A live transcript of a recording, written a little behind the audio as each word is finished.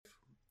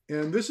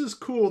And this is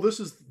cool.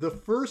 This is the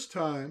first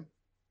time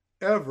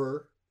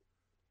ever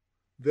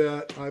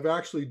that I've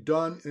actually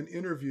done an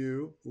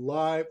interview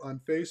live on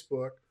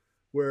Facebook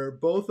where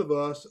both of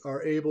us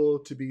are able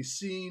to be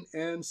seen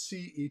and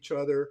see each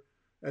other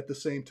at the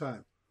same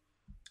time.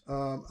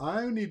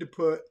 I need to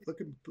put, let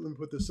me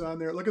put this on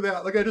there. Look at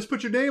that. Look, I just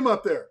put your name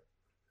up there.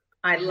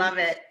 I love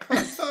it.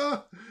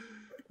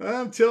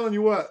 I'm telling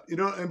you what,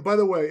 and by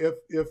the way,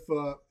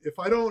 if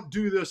I don't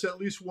do this at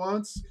least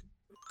once,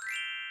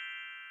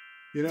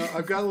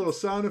 I've got little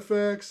sound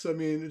effects. I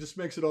mean, it just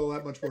makes it all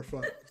that much more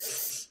fun.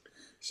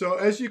 So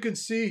as you can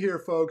see here,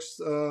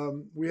 folks,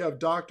 we have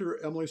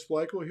Dr. Emily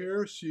Splichal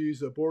here.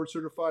 She's a board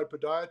certified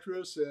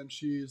podiatrist, and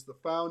she's the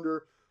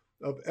founder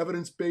of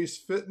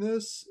Evidence-Based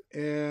Fitness.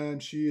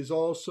 And she has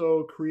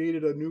also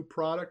created a new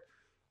product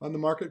on the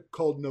market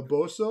called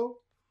Naboso.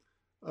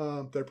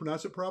 Did I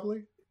pronounce it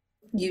properly?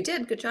 You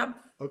did. Good job.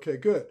 Okay,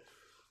 good.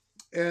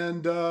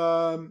 And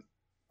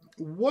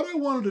what I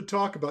wanted to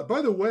talk about,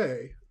 by the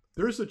way,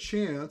 there's a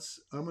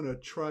chance I'm going to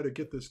try to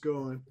get this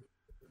going.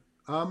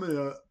 I'm going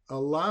to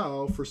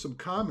allow for some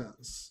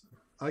comments.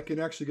 I can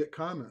actually get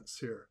comments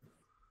here.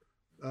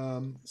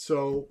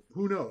 So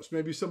who knows?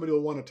 Maybe somebody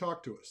will want to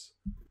talk to us.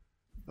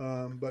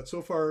 But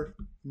so far,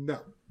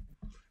 no.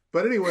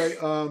 But anyway,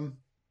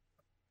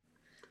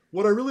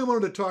 what I really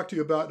wanted to talk to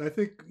you about, and I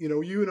think,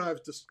 you and I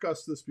have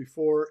discussed this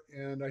before,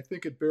 and I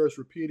think it bears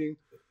repeating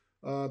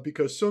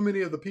because so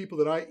many of the people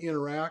that I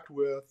interact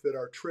with that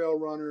are trail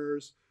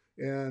runners,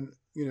 and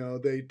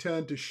they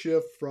tend to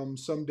shift from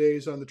some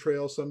days on the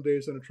trail, some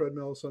days on a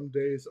treadmill, some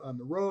days on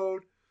the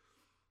road.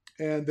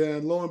 And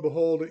then lo and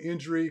behold, an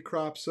injury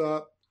crops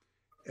up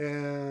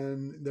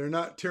and they're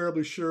not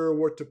terribly sure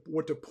what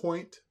to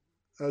point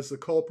as the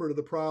culprit of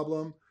the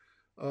problem.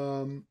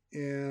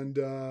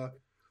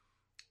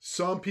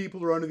 Some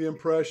people are under the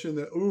impression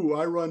that,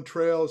 I run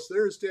trails.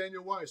 There's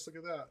Daniel Weiss. Look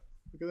at that.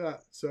 Look at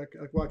that. So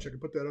watch, I can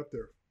put that up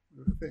there,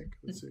 I think.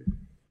 Let's see.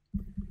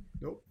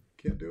 Nope,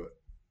 can't do it.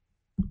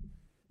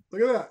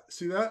 Look at that.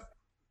 See that?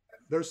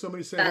 There's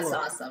somebody saying that's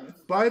hello. Awesome.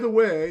 By the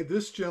way,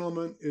 this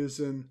gentleman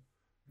is in,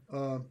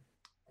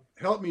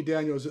 help me,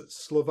 Daniel, is it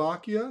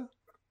Slovakia?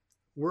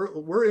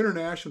 We're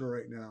international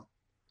right now.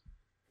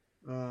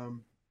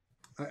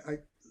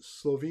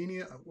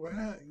 Slovenia,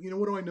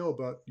 what do I know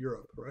about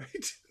Europe,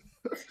 right?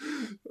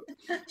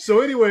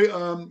 So anyway,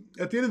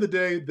 at the end of the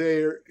day,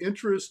 they're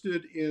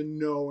interested in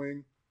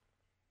knowing,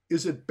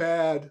 is it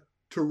bad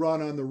to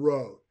run on the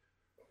road?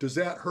 Does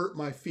that hurt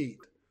my feet?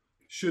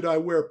 Should I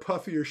wear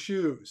puffier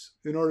shoes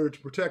in order to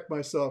protect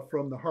myself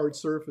from the hard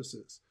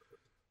surfaces?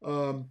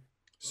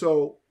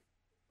 So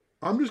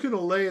I'm just going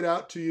to lay it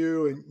out to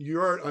you, and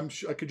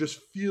I could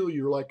just feel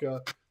you're like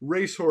a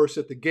racehorse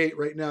at the gate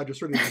right now,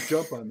 just ready to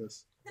jump on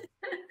this.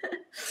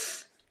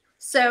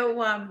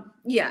 So,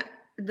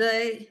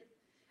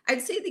 I'd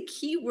say the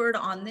key word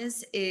on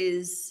this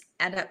is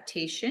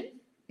adaptation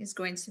is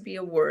going to be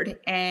a word,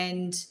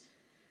 and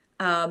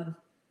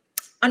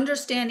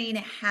understanding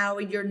how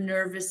your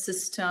nervous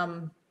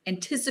system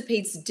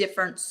anticipates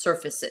different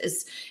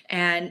surfaces.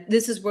 And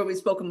this is where we've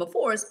spoken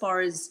before, as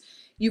far as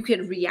you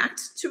could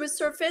react to a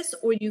surface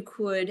or you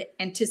could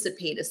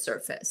anticipate a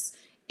surface.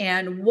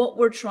 And what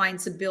we're trying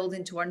to build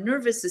into our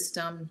nervous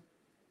system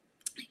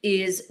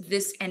is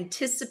this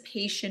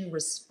anticipation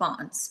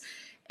response,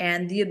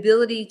 and the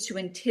ability to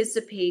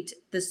anticipate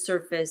the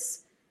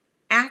surface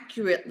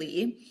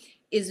accurately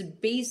is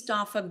based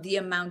off of the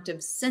amount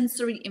of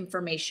sensory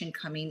information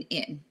coming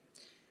in.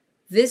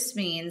 This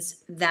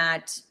means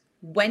that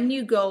when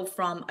you go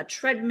from a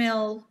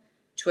treadmill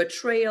to a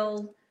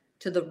trail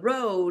to the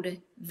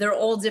road, they're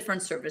all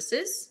different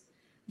surfaces.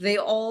 They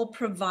all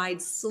provide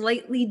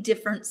slightly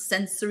different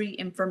sensory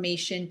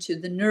information to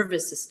the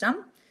nervous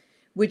system,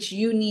 which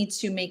you need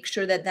to make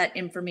sure that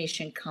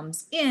information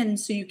comes in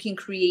so you can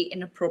create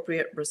an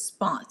appropriate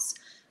response.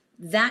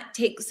 That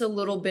takes a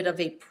little bit of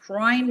a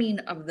priming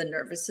of the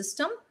nervous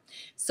system.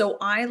 So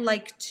I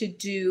like to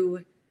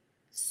do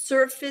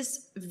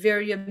surface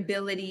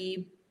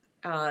variability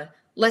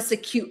less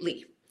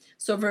acutely.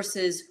 So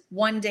versus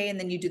one day and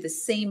then you do the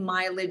same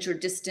mileage or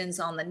distance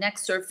on the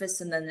next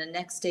surface, and then the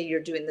next day you're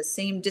doing the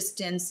same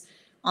distance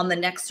on the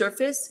next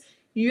surface,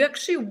 you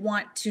actually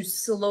want to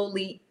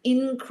slowly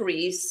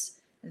increase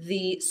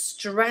the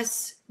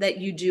stress that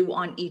you do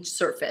on each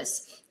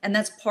surface. And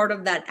that's part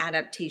of that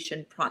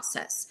adaptation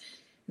process.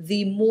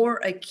 The more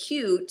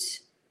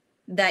acute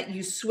that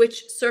you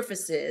switch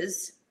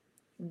surfaces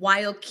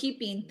while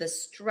keeping the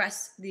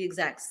stress the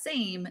exact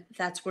same,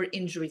 that's where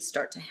injuries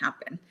start to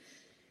happen.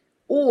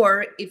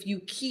 Or if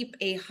you keep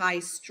a high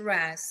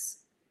stress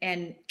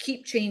and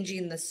keep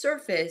changing the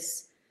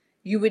surface,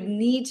 you would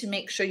need to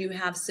make sure you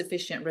have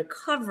sufficient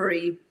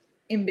recovery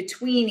in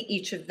between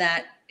each of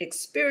that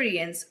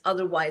experience.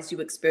 Otherwise, you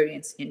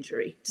experience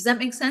injury. Does that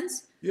make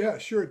sense? Yeah,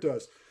 sure it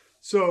does.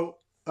 So,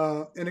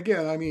 and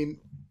again, I mean,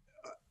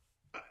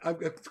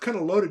 it's kind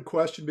of a loaded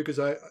question because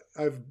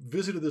I've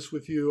visited this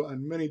with you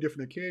on many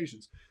different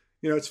occasions.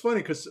 It's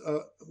funny because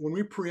when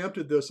we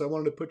preempted this, I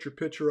wanted to put your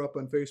picture up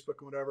on Facebook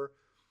and whatever.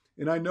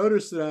 And I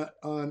noticed that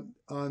on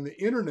the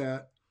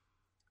internet,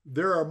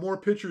 there are more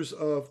pictures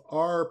of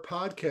our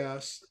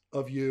podcast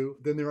of you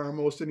than there are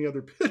most any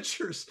other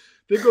pictures.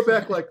 They go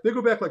back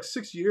like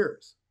 6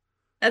 years.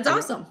 That's You know,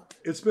 awesome.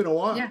 it's been a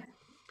Yeah.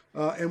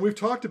 while. And we've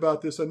talked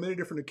about this on many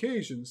different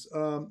occasions.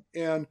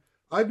 And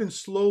I've been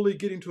slowly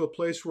getting to a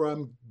place where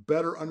I'm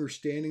better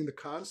understanding the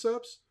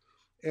concepts.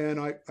 And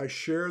I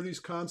share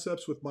these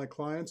concepts with my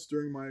clients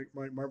during my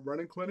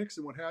running clinics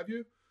and what have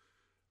you.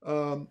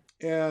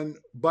 And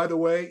by the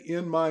way,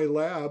 in my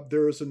lab,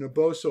 there is a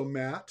Naboso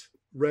mat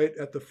right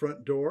at the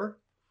front door,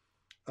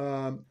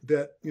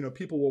 that,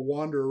 people will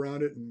wander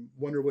around it and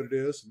wonder what it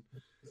is.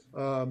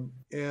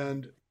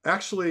 And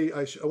actually,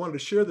 I wanted to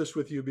share this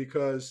with you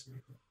because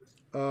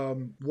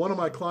one of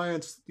my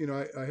clients,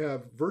 I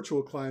have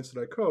virtual clients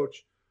that I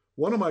coach.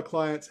 One of my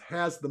clients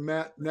has the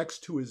mat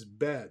next to his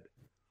bed.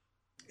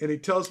 And he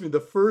tells me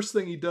the first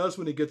thing he does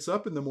when he gets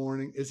up in the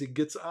morning is he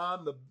gets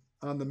on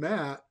the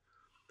mat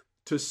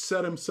to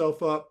set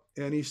himself up.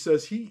 And he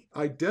says he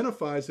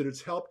identifies that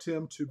it's helped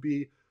him to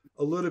be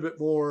a little bit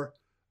more,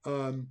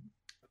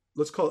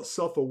 let's call it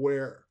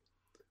self-aware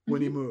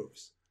when he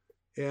moves.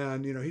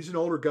 And, he's an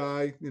older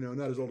guy,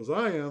 not as old as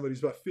I am, but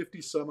he's about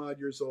 50 some odd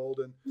years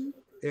old.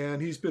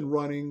 And he's been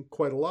running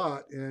quite a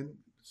lot. And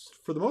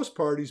for the most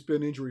part, he's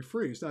been injury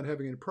free. He's not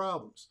having any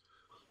problems.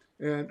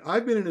 And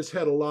I've been in his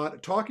head a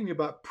lot talking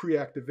about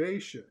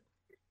pre-activation.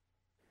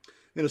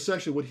 And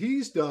essentially what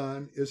he's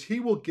done is he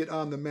will get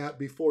on the mat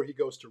before he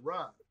goes to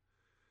run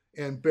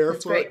and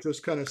barefoot,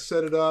 just kind of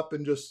set it up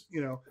and just,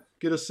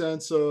 get a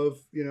sense of,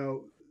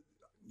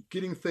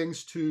 getting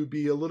things to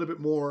be a little bit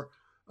more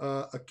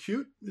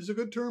acute is a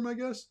good term, I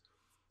guess.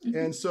 Mm-hmm.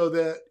 And so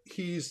that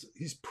he's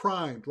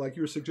primed, like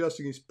you were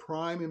suggesting, he's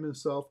priming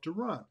himself to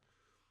run.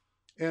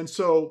 And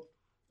so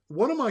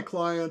one of my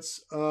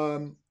clients,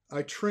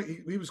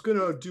 he was going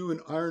to do an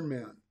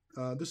Ironman.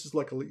 This is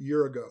like a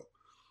year ago.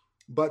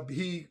 But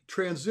he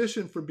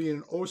transitioned from being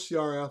an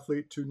OCR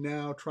athlete to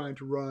now trying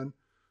to run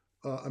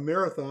a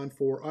marathon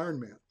for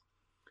Ironman.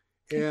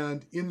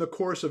 And in the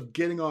course of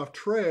getting off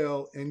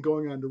trail and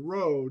going on the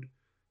road,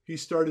 he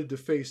started to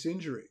face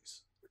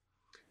injuries.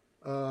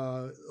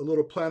 A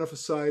little plantar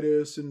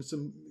fasciitis and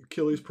some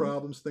Achilles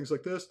problems, things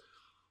like this.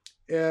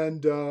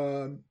 And,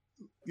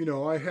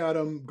 I had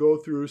him go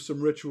through some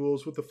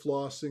rituals with the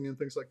flossing and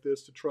things like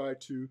this to try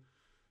to,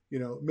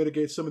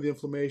 mitigate some of the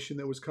inflammation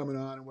that was coming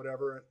on and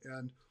whatever.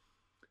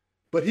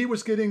 But he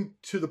was getting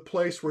to the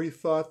place where he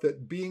thought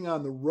that being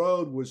on the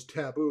road was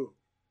taboo.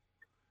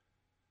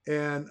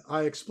 And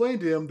I explained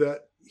to him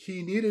that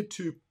he needed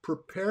to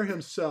prepare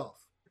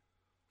himself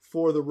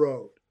for the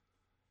road,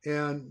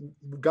 and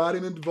got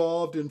him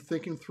involved in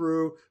thinking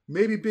through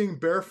maybe being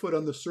barefoot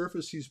on the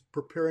surface he's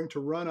preparing to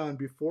run on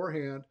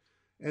beforehand,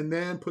 and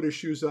then put his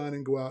shoes on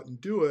and go out and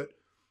do it.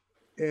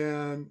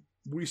 And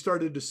we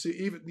started to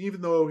see,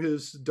 even though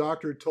his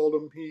doctor told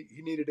him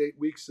he needed 8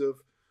 weeks of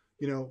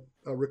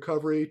a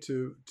recovery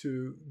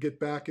to get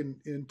back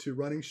into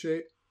running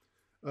shape,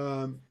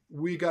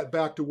 we got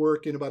back to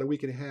work in about a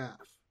week and a half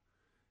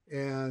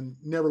and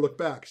never looked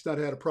back. He's not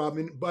had a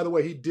problem. And by the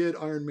way, he did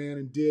Ironman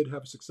and did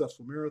have a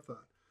successful marathon.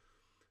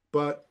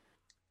 But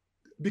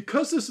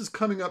because this is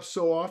coming up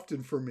so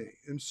often for me,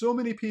 and so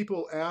many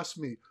people ask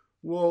me,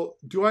 well,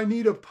 do I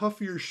need a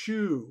puffier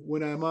shoe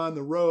when I'm on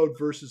the road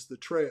versus the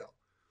trail?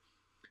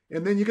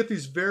 And then you get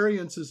these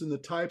variances in the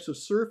types of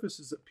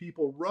surfaces that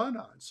people run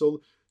on.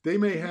 So they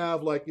may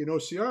have, like in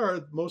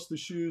OCR, most of the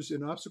shoes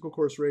in obstacle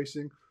course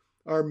racing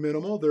are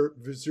minimal. They're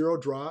zero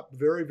drop,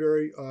 very,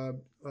 very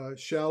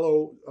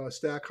shallow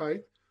stack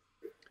height.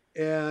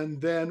 And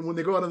then when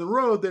they go out on the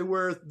road, they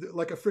wear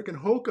like a freaking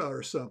Hoka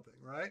or something,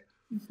 right?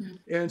 Mm-hmm.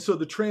 And so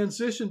the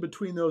transition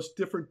between those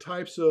different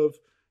types of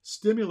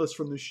stimulus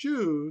from the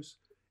shoes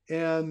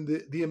and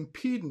the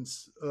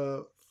impedance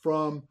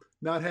from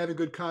not having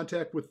good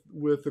contact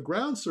with the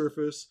ground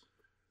surface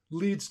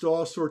leads to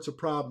all sorts of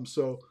problems.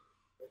 So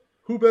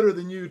who better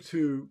than you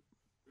to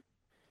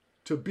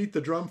beat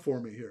the drum for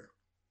me here?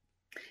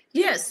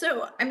 Yeah,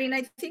 so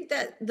I think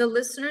that the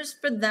listeners,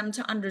 for them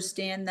to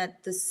understand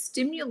that the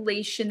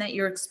stimulation that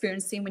you're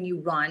experiencing when you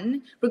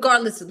run,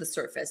 regardless of the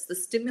surface, the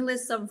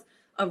stimulus of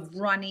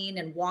running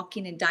and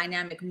walking and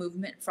dynamic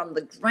movement from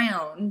the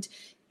ground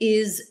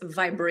is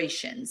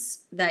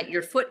vibrations. That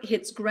your foot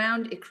hits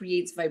ground, it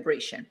creates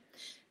vibration.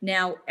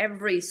 Now,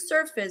 every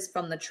surface,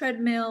 from the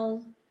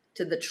treadmill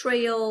to the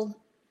trail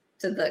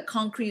to the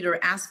concrete or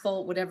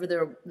asphalt, whatever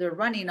they're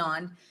running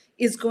on,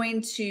 is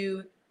going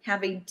to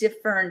have a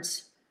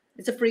different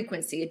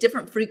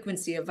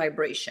frequency of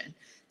vibration,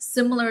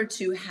 similar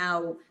to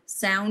how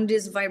sound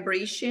is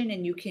vibration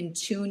and you can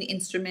tune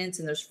instruments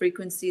and there's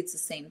frequency. It's the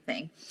same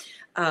thing.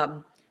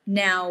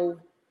 Now,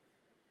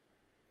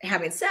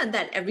 having said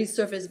that, every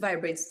surface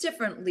vibrates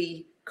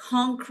differently.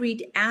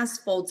 Concrete,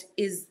 asphalt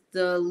is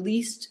the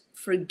least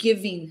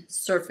forgiving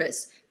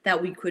surface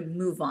that we could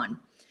move on.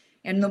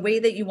 And the way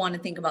that you want to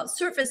think about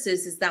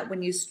surfaces is that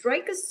when you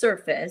strike a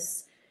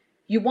surface,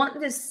 you want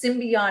this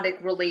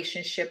symbiotic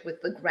relationship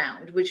with the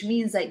ground, which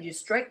means that you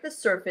strike the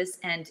surface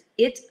and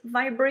it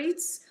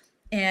vibrates,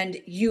 and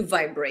you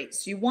vibrate.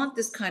 So you want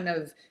this kind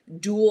of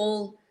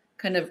dual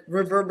kind of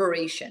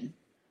reverberation.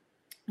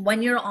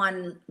 When you're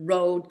on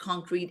road,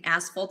 concrete,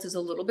 asphalt is a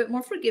little bit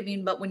more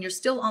forgiving, but when you're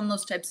still on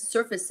those types of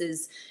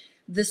surfaces,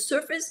 the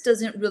surface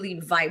doesn't really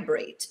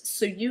vibrate.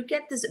 So you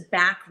get this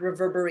back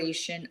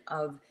reverberation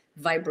of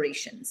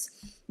vibrations,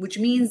 which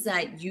means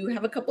that you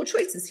have a couple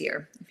choices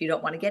here if you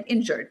don't want to get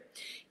injured.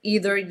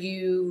 Either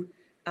you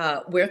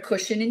wear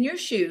cushion in your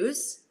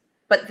shoes,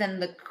 but then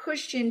the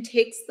cushion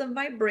takes the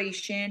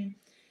vibration,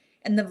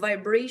 and the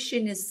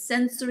vibration is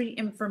sensory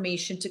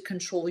information to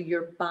control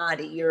your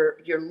body,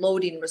 your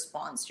loading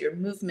response, your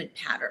movement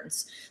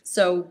patterns.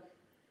 So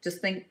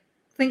just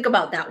think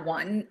about that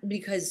one,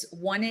 because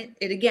one,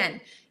 it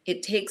again,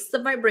 it takes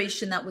the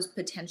vibration that was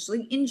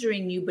potentially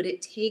injuring you, but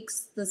it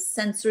takes the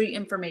sensory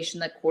information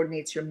that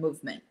coordinates your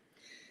movement.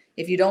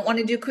 If you don't want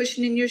to do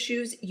cushion in your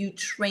shoes, you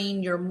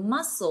train your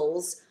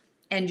muscles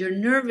and your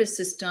nervous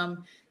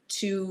system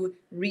to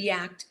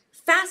react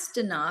fast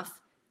enough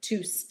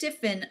to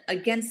stiffen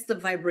against the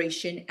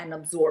vibration and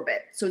absorb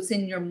it. So it's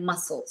in your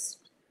muscles,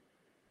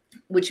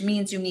 which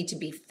means you need to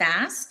be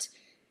fast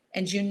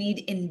and you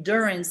need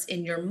endurance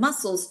in your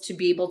muscles to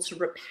be able to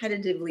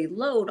repetitively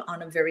load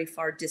on a very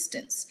far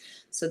distance.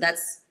 So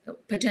that's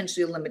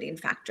potentially a limiting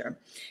factor.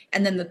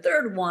 And then the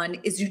third one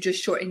is you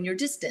just shorten your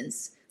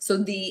distance. So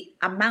the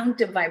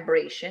amount of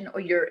vibration or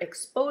your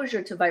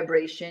exposure to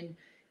vibration,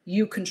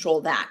 you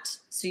control that.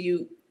 So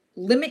you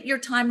limit your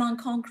time on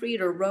concrete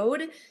or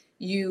road,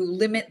 you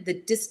limit the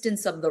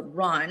distance of the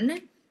run,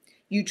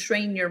 you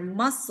train your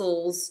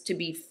muscles to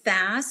be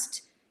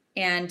fast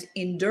and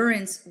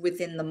endurance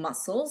within the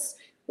muscles,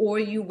 or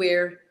you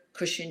wear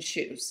cushioned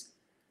shoes.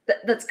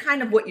 That's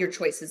kind of what your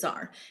choices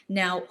are.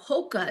 Now,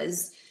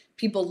 Hokas,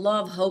 people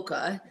love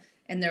Hoka,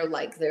 and they're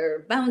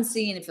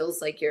bouncy and it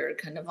feels like you're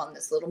kind of on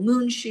this little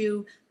moon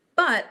shoe.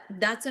 But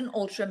that's an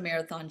ultra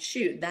marathon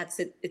shoe. That's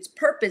it. Its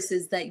purpose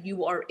is that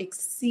you are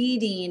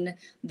exceeding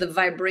the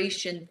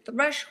vibration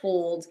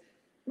threshold,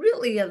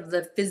 really, of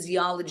the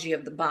physiology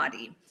of the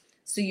body.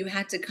 So you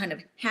had to kind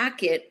of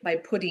hack it by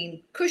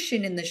putting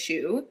cushion in the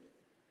shoe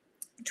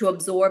to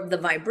absorb the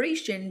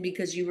vibration,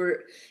 because you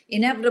were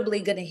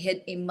inevitably going to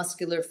hit a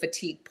muscular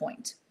fatigue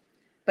point.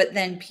 But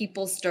then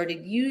people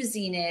started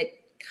using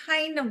it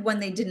kind of when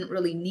they didn't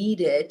really need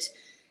it.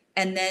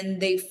 And then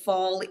they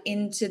fall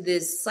into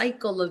this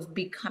cycle of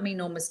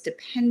becoming almost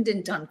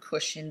dependent on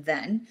cushion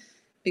then,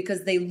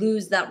 because they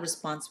lose that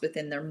response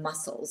within their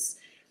muscles.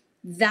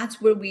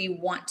 That's where we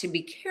want to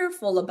be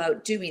careful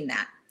about doing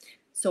that.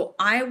 So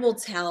I will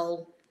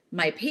tell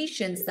my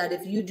patients that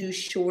if you do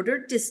shorter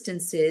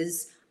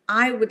distances,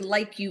 I would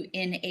like you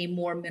in a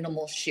more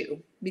minimal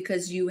shoe,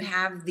 because you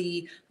have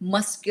the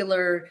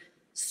muscular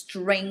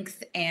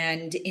strength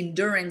and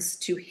endurance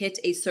to hit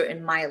a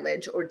certain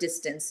mileage or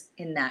distance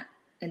in that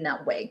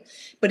way.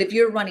 But if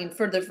you're running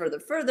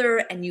further,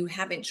 and you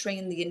haven't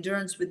trained the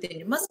endurance within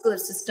your muscular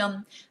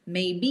system,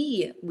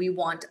 maybe we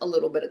want a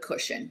little bit of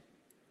cushion.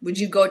 Would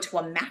you go to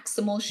a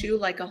maximal shoe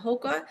like a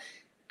Hoka?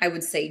 I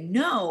would say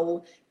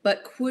no,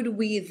 but could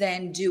we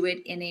then do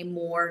it in a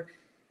more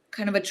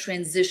kind of a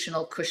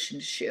transitional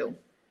cushioned shoe?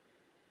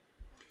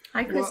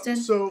 Hi, Kristen.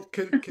 So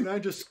can I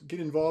just get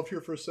involved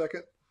here for a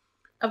second?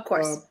 Of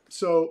course.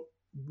 So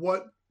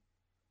what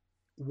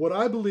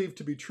I believe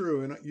to be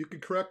true, and you can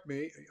correct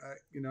me,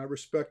 I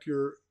respect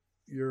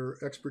your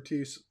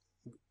expertise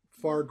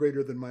far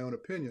greater than my own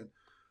opinion.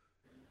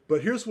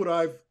 But here's what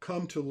I've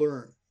come to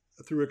learn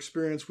through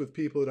experience with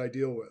people that I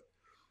deal with,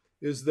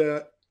 is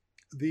that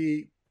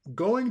the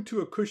going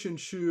to a cushioned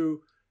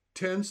shoe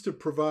tends to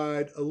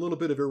provide a little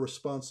bit of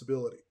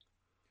irresponsibility.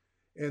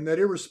 And that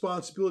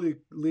irresponsibility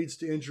leads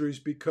to injuries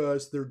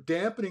because they're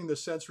dampening the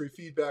sensory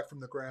feedback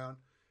from the ground.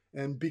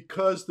 And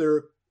because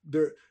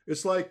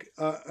it's like,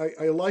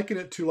 I liken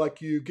it to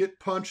like you get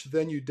punched,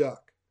 then you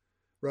duck,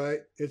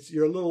 right?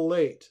 You're a little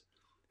late.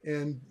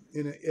 And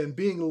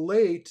being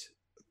late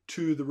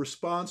to the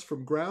response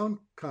from ground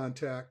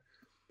contact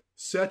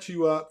sets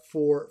you up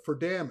for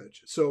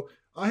damage. So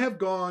I have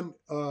gone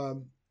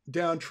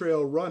down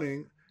trail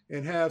running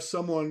and have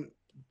someone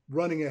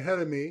running ahead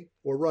of me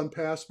or run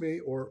past me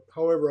or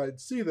however I'd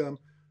see them.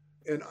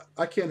 And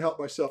I can't help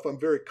myself. I'm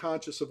very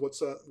conscious of what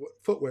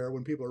footwear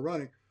when people are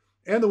running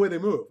and the way they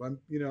move.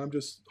 I'm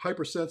just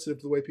hypersensitive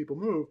to the way people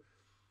move.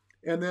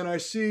 And then I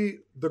see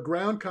the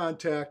ground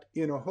contact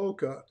in a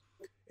Hoka.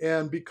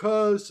 And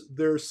because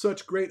there's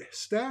such great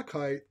stack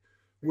height,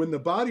 when the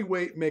body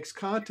weight makes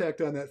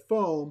contact on that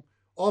foam,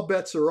 all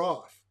bets are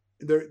off.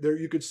 There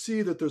you could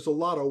see that there's a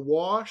lot of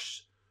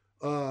wash,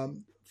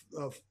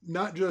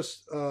 not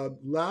just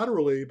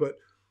laterally, but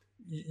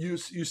you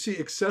see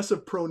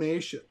excessive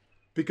pronation,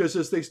 because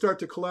as they start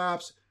to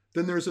collapse,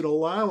 then there's an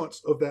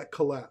allowance of that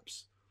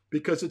collapse,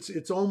 because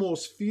it's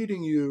almost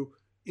feeding you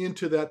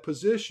into that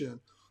position.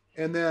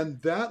 And then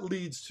that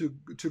leads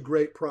to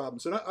great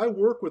problems. And I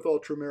work with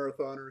ultra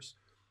marathoners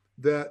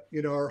that,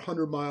 are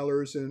 100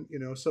 milers, and,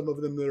 some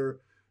of them that are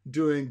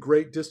doing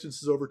great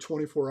distances over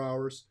 24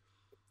 hours.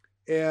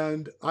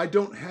 And I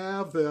don't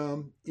have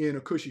them in a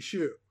cushy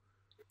shoe.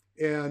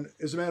 And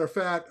as a matter of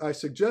fact, I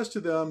suggest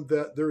to them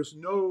that there's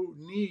no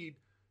need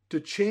to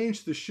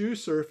change the shoe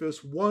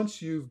surface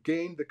once you've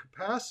gained the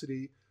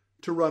capacity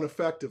to run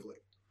effectively.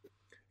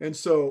 And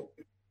so,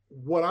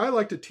 what I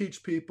like to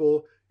teach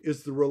people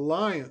is the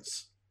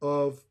reliance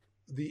of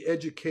the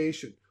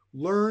education.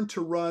 Learn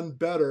to run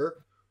better,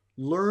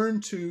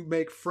 learn to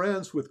make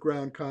friends with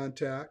ground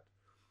contact.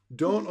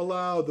 Don't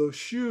allow the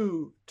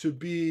shoe to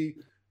be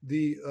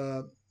the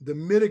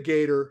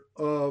mitigator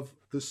of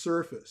the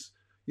surface.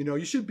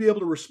 You should be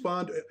able to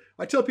respond.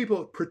 I tell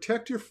people,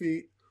 protect your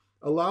feet,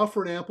 allow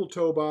for an ample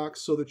toe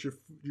box so that your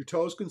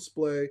toes can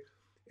splay,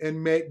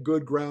 and make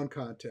good ground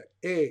contact.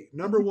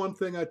 Number one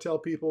thing I tell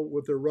people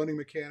with their running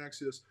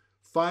mechanics is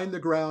find the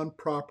ground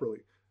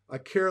properly. I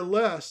care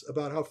less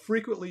about how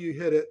frequently you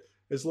hit it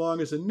as long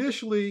as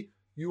initially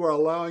you are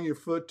allowing your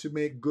foot to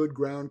make good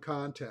ground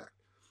contact.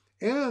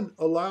 And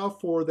allow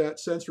for that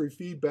sensory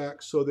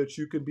feedback so that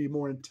you can be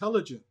more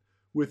intelligent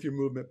with your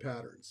movement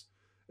patterns.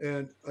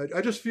 And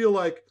I just feel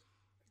like,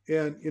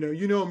 and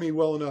you know me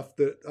well enough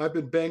that I've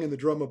been banging the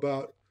drum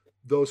about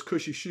those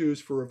cushy shoes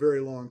for a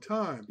very long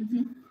time.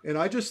 Mm-hmm. And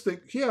I just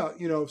think,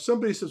 if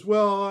somebody says,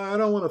 well, I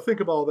don't want to think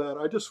of all that.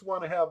 I just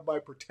want to have my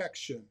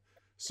protection.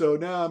 So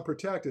now I'm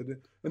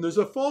protected. And there's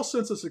a false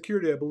sense of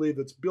security, I believe,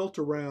 that's built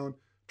around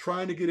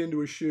trying to get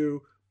into a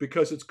shoe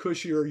because it's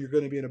cushier, you're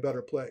going to be in a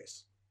better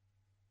place.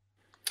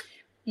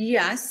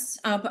 Yes,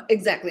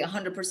 exactly,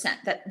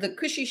 100%. That the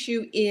cushy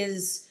shoe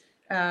is,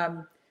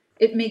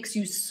 it makes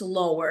you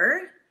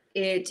slower.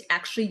 It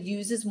actually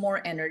uses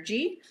more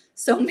energy.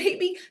 So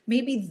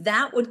maybe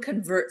that would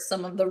convert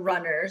some of the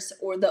runners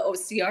or the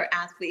OCR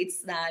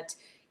athletes, that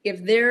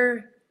if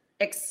they're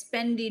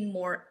expending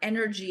more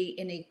energy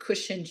in a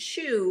cushioned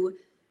shoe,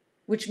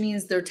 which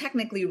means they're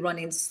technically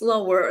running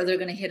slower, or they're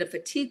going to hit a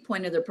fatigue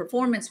point, or their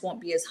performance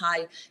won't be as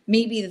high.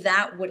 Maybe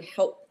that would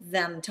help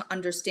them to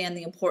understand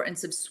the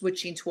importance of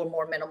switching to a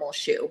more minimal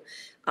shoe.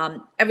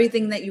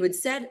 Everything that you had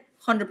said,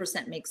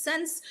 100% makes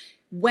sense.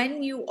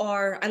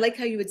 I like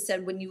how you had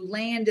said, when you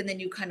land and then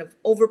you kind of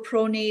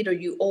overpronate or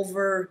you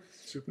over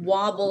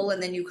wobble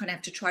and then you kind of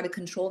have to try to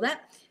control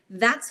that.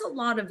 That's a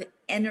lot of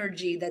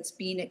energy that's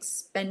being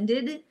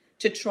expended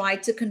to try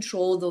to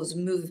control those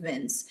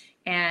movements.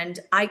 And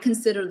I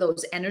consider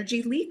those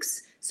energy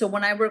leaks. So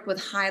when I work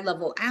with high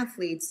level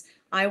athletes,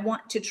 I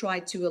want to try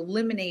to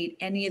eliminate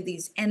any of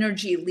these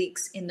energy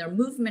leaks in their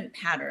movement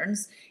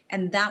patterns.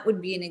 And that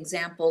would be an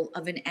example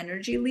of an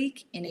energy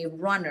leak in a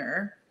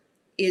runner,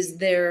 is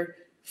their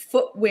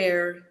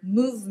footwear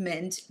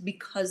movement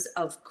because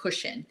of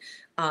cushion.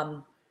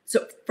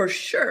 So for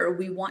sure,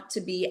 we want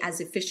to be as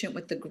efficient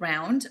with the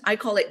ground. I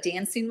call it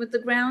dancing with the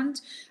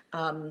ground.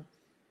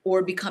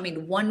 Or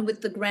becoming one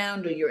with the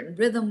ground, or you're in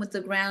rhythm with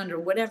the ground, or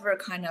whatever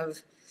kind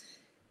of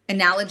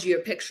analogy or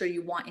picture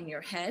you want in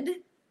your head.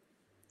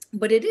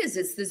 But it's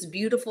this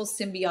beautiful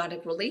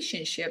symbiotic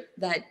relationship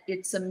that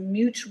it's a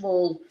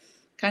mutual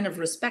kind of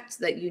respect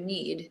that you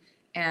need.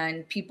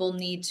 And people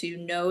need to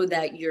know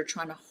that you're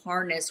trying to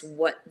harness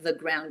what the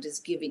ground is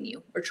giving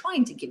you, or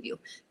trying to give you,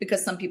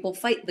 because some people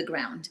fight the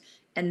ground,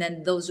 and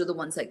then those are the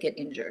ones that get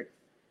injured.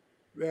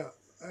 Yeah,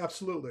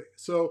 absolutely.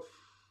 So,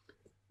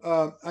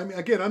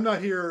 again, I'm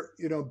not here,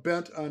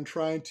 bent on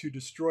trying to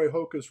destroy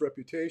Hoka's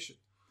reputation.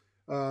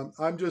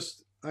 I'm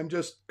just,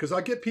 because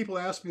I get people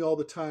ask me all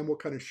the time, what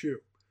kind of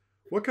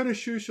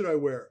shoe should I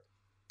wear?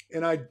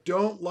 And I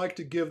don't like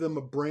to give them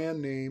a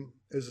brand name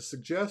as a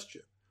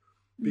suggestion,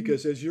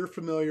 because as you're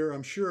familiar,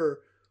 I'm sure,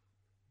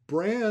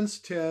 brands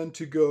tend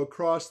to go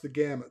across the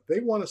gamut. They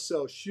want to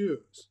sell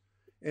shoes.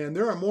 And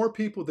there are more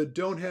people that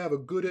don't have a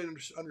good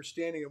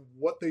understanding of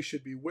what they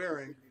should be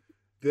wearing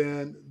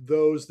than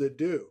those that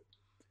do.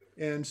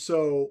 And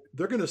so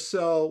they're going to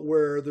sell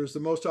where there's the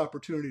most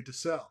opportunity to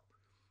sell.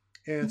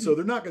 And so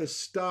they're not going to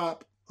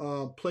stop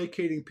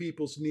placating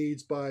people's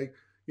needs by,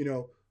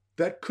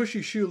 that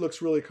cushy shoe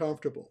looks really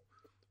comfortable,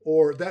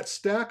 or that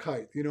stack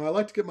height. I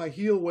like to get my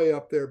heel way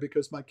up there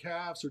because my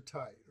calves are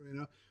tight,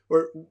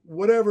 or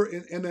whatever.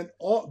 And then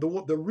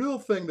the real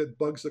thing that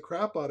bugs the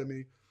crap out of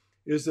me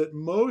is that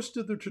most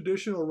of the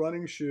traditional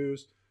running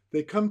shoes,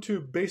 they come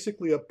to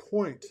basically a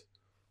point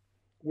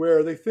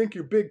where they think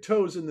your big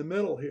toe's in the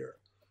middle here.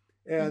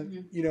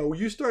 And, when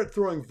you start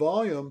throwing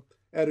volume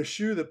at a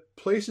shoe that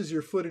places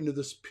your foot into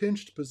this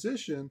pinched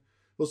position,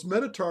 those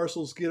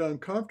metatarsals get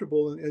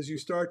uncomfortable. And as you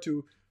start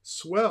to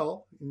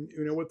swell,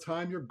 with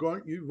time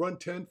you run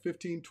 10,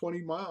 15,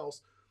 20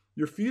 miles,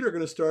 your feet are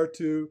going to start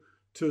to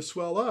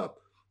swell up.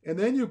 And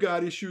then you've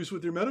got issues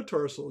with your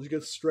metatarsals. You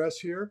get stress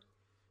here.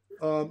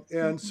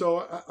 And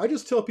so I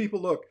just tell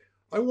people, look,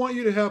 I want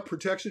you to have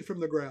protection from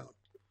the ground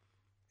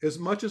as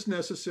much as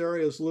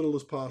necessary, as little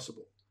as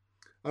possible.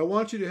 I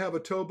want you to have a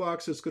toe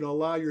box that's going to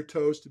allow your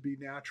toes to be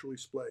naturally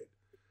splayed.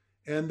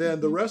 And then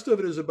the rest of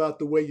it is about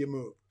the way you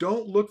move.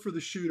 Don't look for the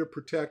shoe to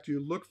protect you.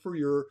 Look for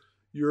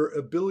your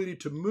ability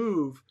to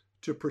move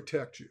to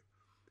protect you.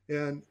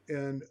 And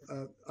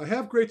I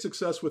have great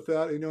success with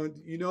that.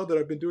 You know that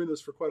I've been doing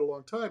this for quite a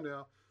long time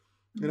now,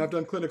 and I've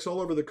done clinics all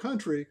over the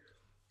country.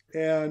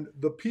 And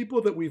the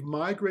people that we've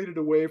migrated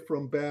away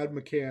from bad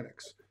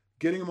mechanics,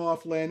 getting them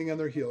off landing on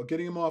their heel,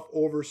 getting them off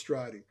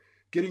overstriding,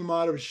 getting them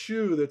out of a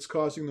shoe that's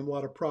causing them a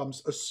lot of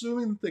problems,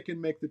 assuming that they can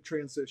make the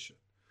transition.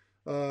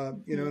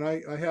 And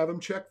I have them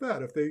check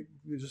that. If they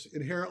just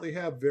inherently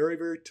have very,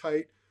 very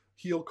tight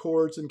heel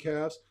cords and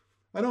calves,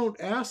 I don't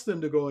ask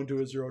them to go into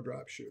a zero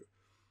drop shoe.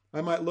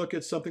 I might look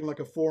at something like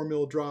a 4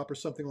 mil drop or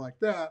something like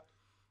that,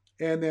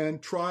 and then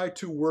try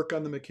to work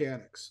on the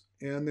mechanics.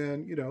 And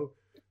then,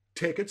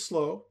 take it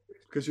slow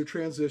because you're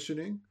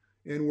transitioning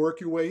and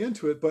work your way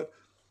into it. But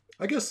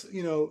I guess,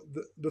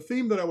 the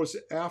theme that I was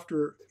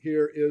after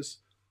here is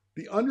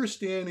the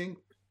understanding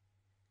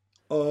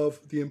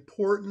of the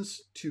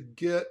importance to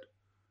get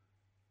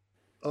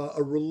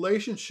a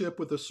relationship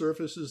with the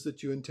surfaces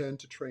that you intend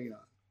to train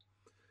on.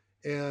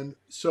 And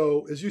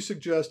so, as you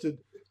suggested,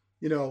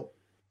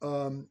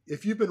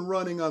 if you've been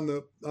running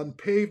on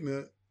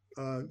pavement,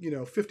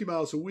 50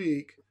 miles a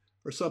week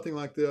or something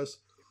like this,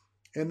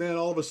 and then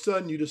all of a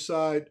sudden you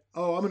decide,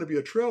 oh, I'm going to be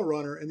a trail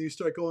runner, and you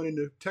start going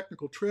into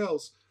technical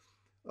trails,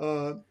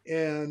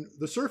 and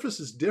the surface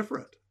is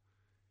different.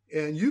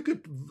 And you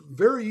could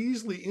very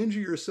easily injure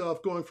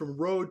yourself going from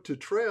road to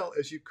trail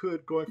as you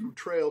could going from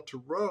trail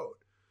to road,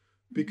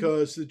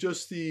 because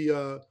just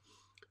the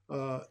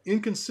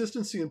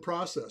inconsistency in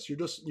process.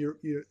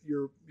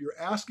 You're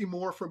asking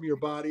more from your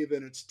body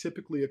than it's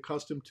typically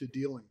accustomed to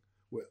dealing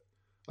with.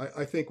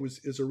 I think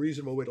is a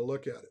reasonable way to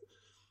look at it.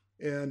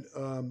 And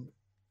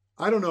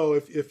I don't know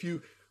if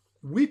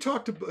we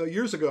talked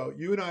years ago.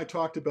 You and I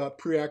talked about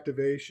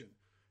pre-activation,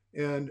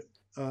 and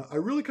I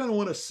really kind of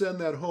want to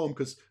send that home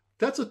because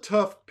that's a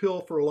tough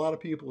pill for a lot of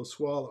people to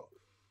swallow.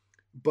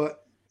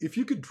 But if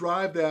you could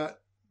drive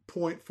that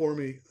point for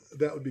me,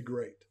 that would be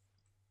great.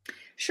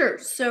 Sure.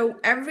 So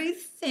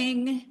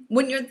everything,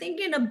 when you're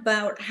thinking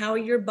about how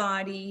your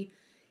body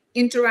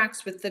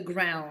interacts with the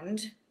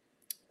ground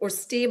or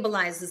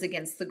stabilizes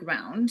against the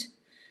ground,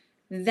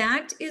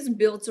 that is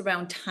built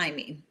around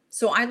timing.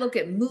 So I look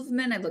at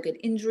movement, I look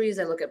at injuries,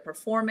 I look at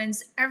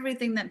performance,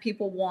 everything that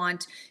people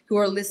want who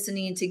are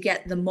listening to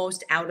get the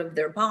most out of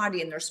their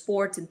body and their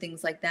sports and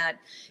things like that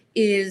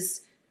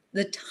is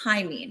the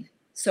timing.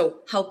 So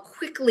how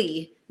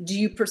quickly do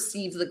you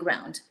perceive the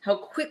ground? How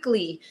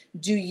quickly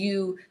do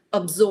you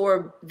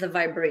absorb the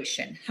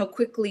vibration? How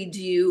quickly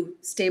do you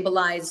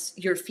stabilize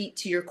your feet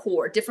to your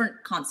core?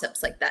 Different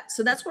concepts like that.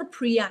 So that's where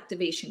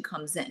pre-activation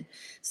comes in.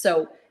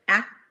 So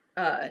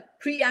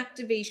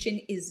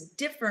pre-activation is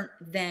different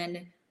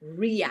than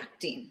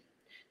reacting.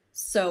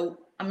 So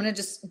I'm going to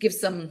just give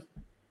some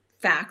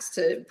facts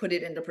to put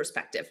it into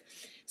perspective.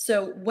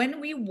 So when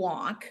we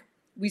walk,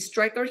 we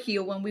strike our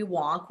heel when we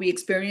walk, we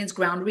experience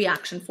ground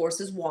reaction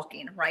forces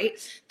walking, right?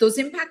 Those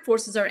impact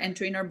forces are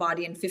entering our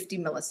body in 50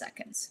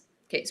 milliseconds.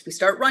 Okay, so we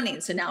start running.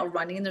 So now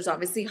running, there's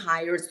obviously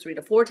higher, it's 3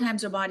 to 4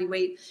 times our body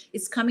weight.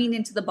 It's coming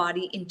into the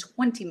body in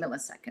 20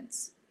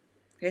 milliseconds.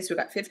 Okay, so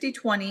we've got 50,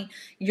 20.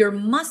 Your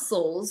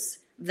muscles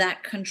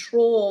that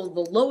control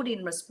the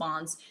loading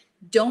response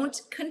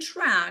don't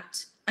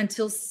contract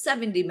until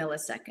 70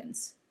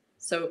 milliseconds.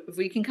 So if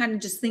we can kind of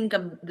just think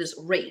of this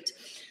rate.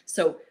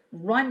 So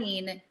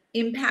running,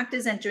 impact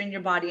is entering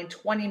your body in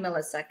 20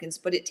 milliseconds,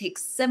 but it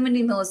takes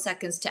 70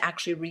 milliseconds to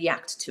actually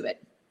react to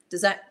it.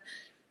 Does that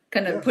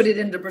kind of put it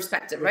into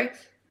perspective, right?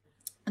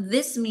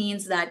 This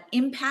means that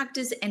impact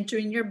is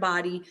entering your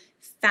body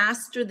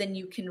faster than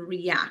you can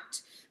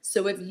react.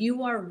 So if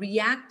you are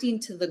reacting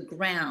to the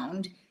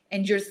ground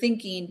and you're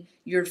thinking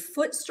your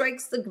foot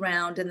strikes the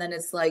ground and then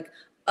it's like,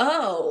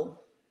 oh,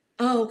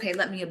 okay,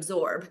 let me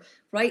absorb,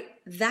 right?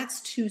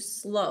 That's too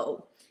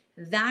slow.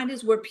 That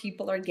is where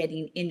people are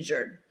getting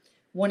injured.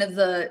 One of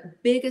the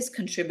biggest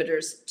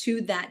contributors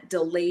to that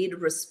delayed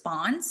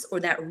response or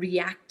that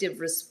reactive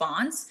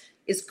response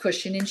is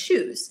cushion in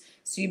shoes.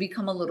 So you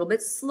become a little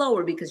bit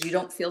slower because you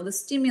don't feel the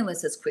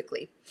stimulus as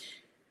quickly.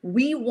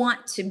 We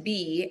want to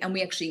be, and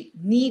we actually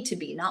need to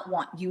be, not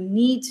want, you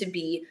need to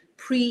be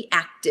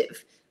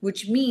pre-active,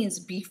 which means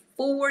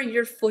before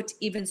your foot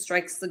even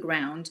strikes the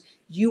ground,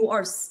 you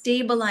are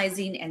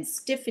stabilizing and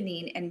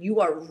stiffening and you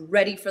are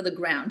ready for the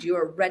ground. You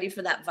are ready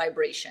for that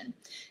vibration.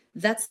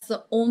 That's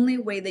the only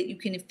way that you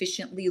can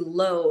efficiently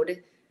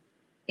load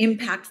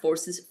impact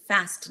forces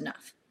fast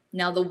enough.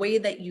 Now, the way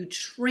that you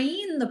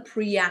train the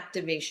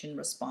pre-activation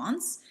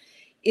response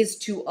is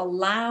to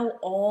allow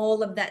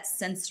all of that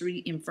sensory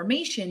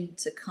information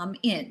to come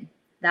in.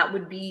 That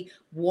would be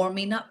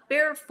warming up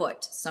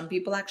barefoot. Some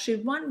people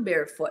actually run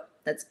barefoot.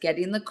 That's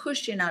getting the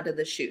cushion out of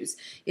the shoes.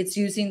 It's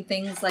using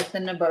things like the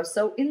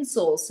Naboso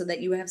insole so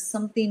that you have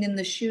something in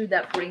the shoe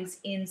that brings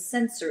in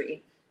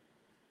sensory.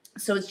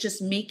 So it's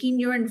just making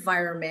your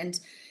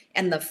environment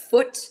and the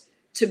foot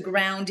to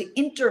ground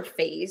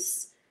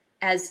interface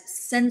as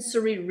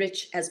sensory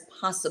rich as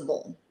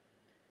possible.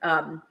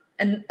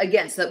 And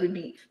again, so that would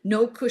be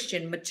no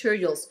cushion,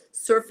 materials,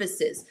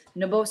 surfaces,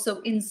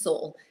 Naboso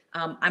insole.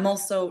 I'm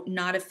also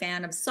not a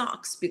fan of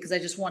socks because I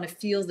just want to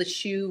feel the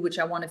shoe, which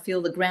I want to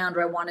feel the ground,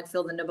 or I want to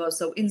feel the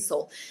Naboso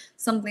insole,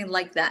 something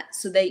like that,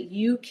 so that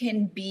you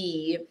can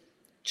be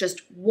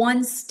just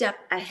one step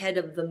ahead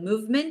of the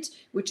movement,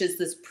 which is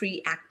this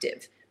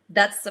pre-active.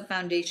 That's the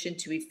foundation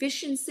to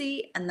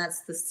efficiency, and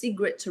that's the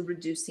secret to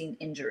reducing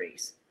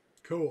injuries.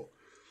 Cool.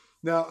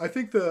 Now, I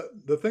think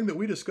the thing that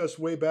we discussed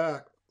way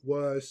back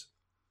was,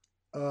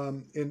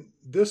 and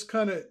this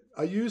kind of,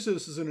 I use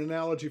this as an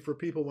analogy for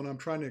people when I'm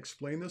trying to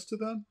explain this to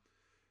them,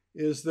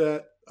 is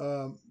that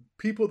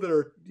people that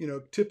are,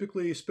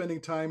 typically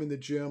spending time in the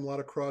gym, a lot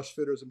of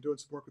CrossFitters, I'm doing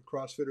some work with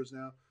CrossFitters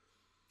now,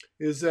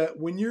 is that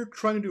when you're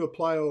trying to do a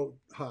plyo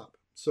hop,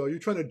 so you're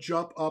trying to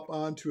jump up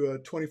onto a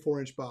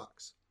 24-inch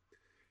box,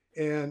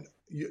 and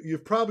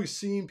you've probably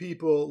seen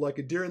people like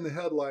a deer in the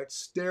headlights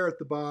stare at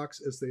the box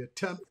as they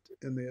attempt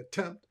and they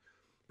attempt,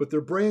 but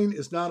their brain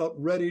is not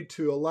ready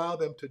to allow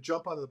them to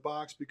jump onto the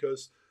box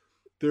because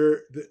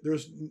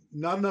there's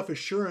not enough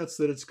assurance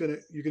that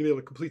you're going to be able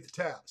to complete the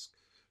task.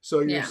 So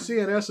your Yeah.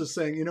 CNS is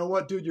saying, you know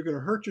what, dude, you're going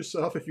to hurt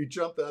yourself if you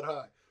jump that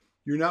high.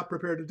 You're not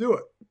prepared to do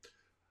it.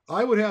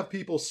 I would have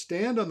people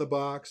stand on the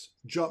box,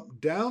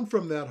 jump down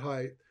from that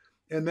height,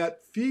 and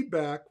that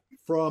feedback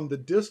from the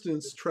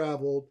distance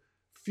traveled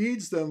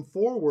feeds them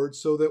forward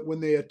so that when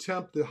they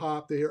attempt the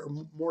hop, they are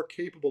more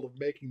capable of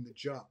making the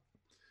jump.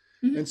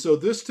 Mhm. And so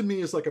this to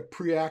me is like a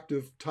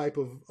pre-active type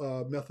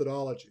of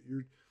methodology.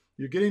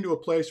 You're getting to a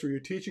place where you're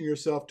teaching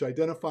yourself to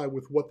identify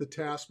with what the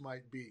task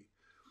might be.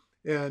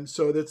 And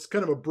so that's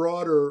kind of a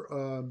broader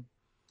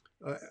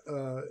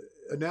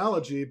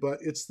analogy, but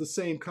it's the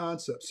same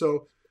concept.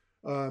 So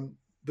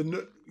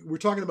we're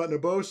talking about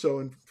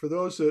Naboso, and for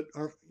those that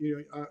aren't,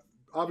 I'm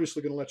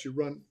obviously going to let you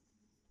run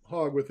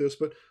hog with this,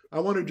 but I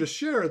want to just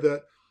share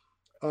that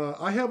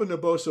I have a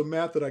Naboso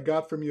mat that I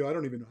got from you. I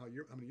don't even know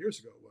how many years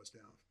ago it was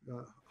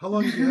now. How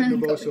long have you had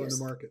Naboso in the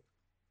market?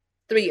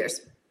 3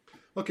 years.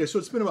 Okay, so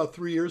it's been about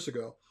 3 years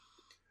ago.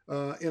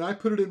 And I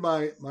put it in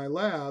my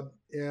lab,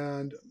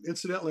 and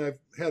incidentally, I've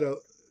had a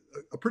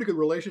pretty good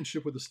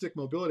relationship with the stick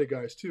mobility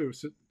guys too,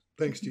 so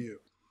thanks to you.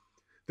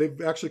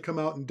 They've actually come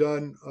out and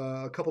done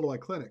a couple of my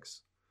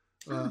clinics.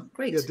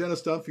 Great. Yeah,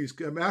 Dennis Dunphy's,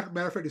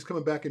 matter of fact, he's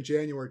coming back in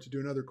January to do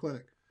another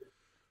clinic.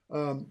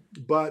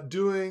 But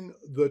doing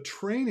the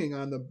training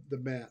on the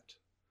mat.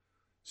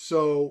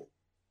 So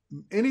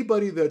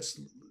anybody that's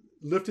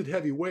lifted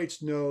heavy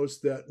weights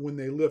knows that when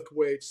they lift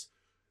weights,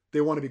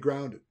 they want to be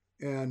grounded.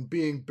 And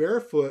being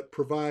barefoot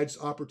provides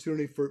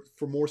opportunity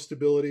for more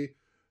stability,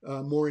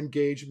 more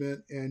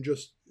engagement, and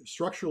just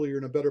structurally you're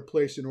in a better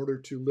place in order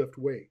to lift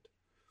weight.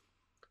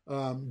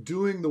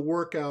 Doing the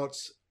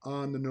workouts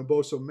on the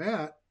Naboso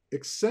mat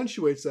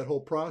accentuates that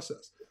whole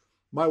process.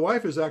 My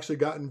wife has actually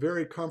gotten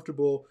very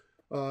comfortable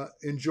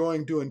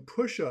enjoying doing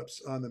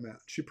push-ups on the mat.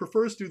 She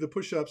prefers to do the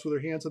push-ups with her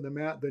hands on the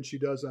mat than she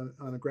does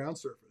on a ground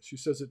surface. She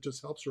says it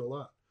just helps her a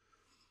lot.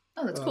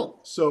 Oh, that's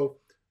cool. So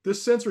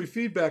this sensory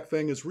feedback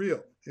thing is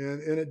real,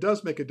 and it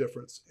does make a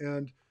difference.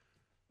 And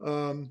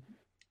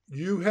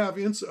you have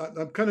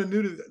I'm kind of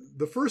new to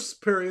the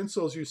first pair of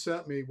insoles you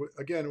sent me.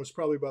 Again, it was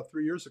probably about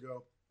 3 years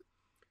ago.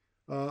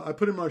 I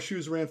put in my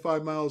shoes, ran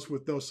 5 miles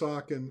with no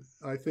sock, and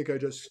I think I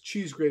just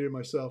cheese grated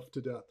myself to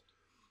death.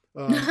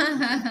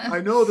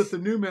 I know that the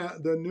new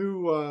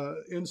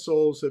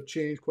insoles have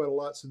changed quite a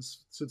lot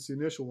since the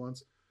initial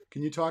ones.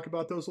 Can you talk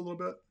about those a little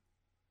bit?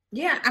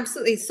 Yeah,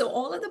 absolutely. So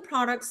all of the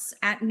products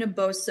at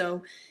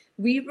Naboso,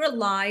 we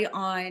rely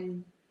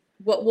on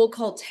what we'll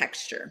call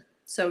texture.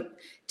 So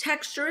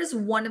texture is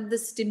one of the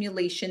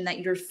stimulation that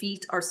your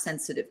feet are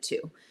sensitive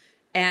to.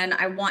 And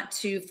I want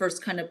to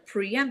first kind of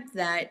preempt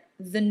that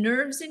the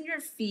nerves in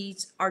your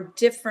feet are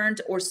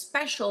different or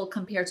special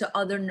compared to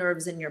other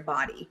nerves in your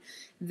body.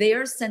 They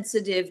are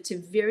sensitive to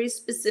very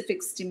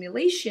specific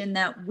stimulation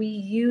that we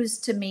use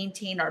to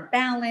maintain our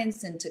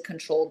balance and to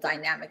control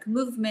dynamic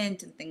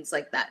movement and things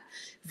like that.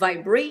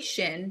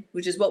 Vibration,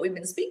 which is what we've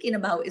been speaking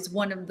about, is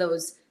one of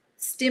those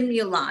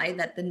stimuli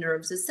that the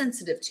nerves is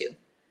sensitive to.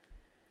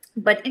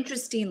 But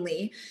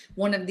interestingly,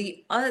 one of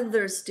the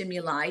other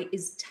stimuli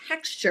is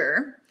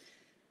texture,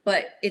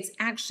 but it's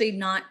actually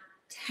not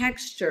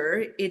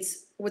texture.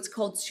 It's what's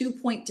called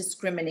 2-point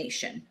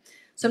discrimination.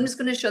 So I'm just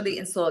going to show the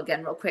insole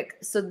again real quick.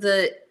 So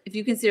if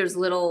you can see, there's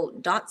little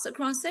dots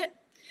across it.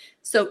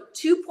 So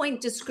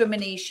 2-point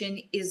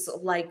discrimination is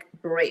like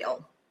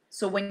Braille.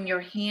 So when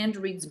your hand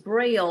reads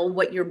Braille,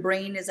 what your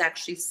brain is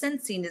actually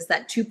sensing is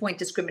that 2-point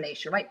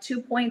discrimination, right?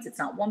 2 points, it's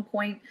not 1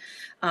 point.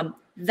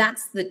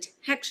 That's the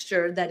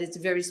texture that is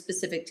very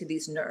specific to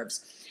these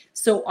nerves.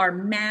 So our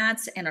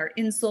mats and our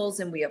insoles,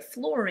 and we have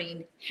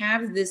flooring,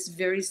 have this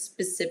very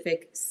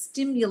specific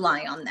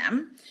stimuli on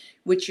them,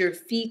 which your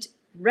feet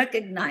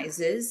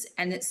recognizes,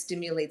 and it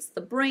stimulates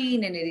the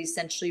brain, and it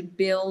essentially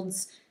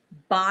builds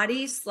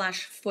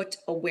body/foot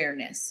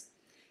awareness.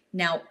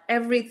 Now,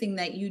 everything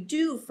that you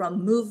do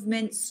from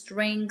movement,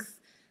 strength,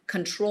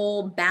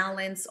 control,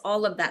 balance,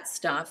 all of that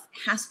stuff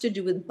has to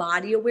do with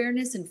body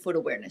awareness and foot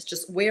awareness.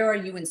 Just where are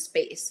you in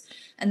space?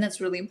 And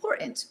that's really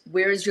important.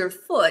 Where is your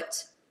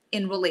foot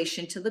in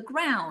relation to the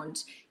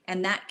ground?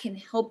 And that can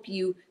help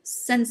you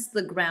sense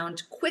the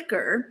ground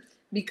quicker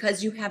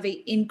because you have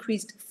an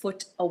increased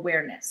foot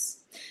awareness.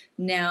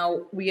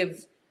 Now, we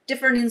have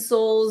different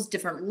insoles,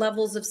 different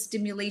levels of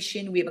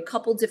stimulation. We have a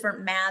couple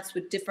different mats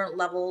with different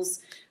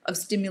levels of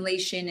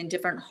stimulation and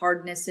different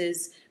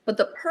hardnesses. But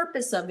the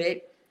purpose of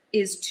it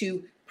is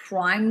to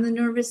prime the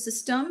nervous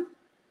system,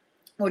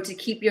 or to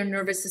keep your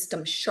nervous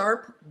system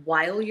sharp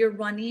while you're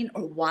running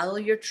or while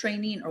you're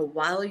training or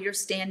while you're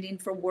standing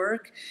for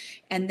work.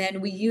 And then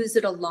we use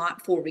it a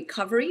lot for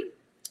recovery.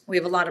 We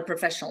have a lot of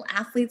professional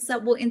athletes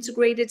that will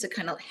integrate it to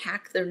kind of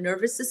hack their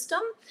nervous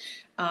system.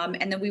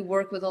 And then we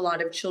work with a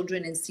lot of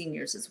children and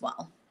seniors as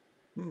well.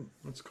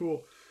 That's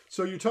cool.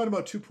 So you're talking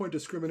about 2-point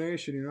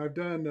discrimination. I've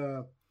done,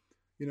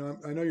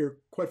 I know you're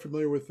quite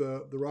familiar with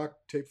the Rock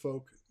Tape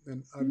folk,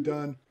 and I've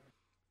done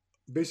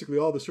basically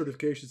all the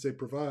certifications they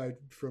provide,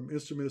 from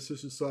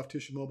instrument-assisted soft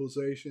tissue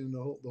mobilization,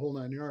 the whole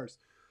 9 yards.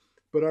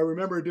 But I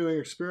remember doing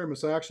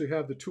experiments. I actually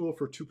have the tool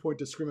for 2-point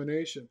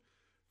discrimination,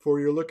 for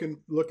you're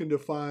looking to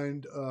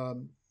find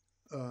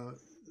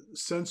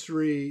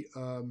sensory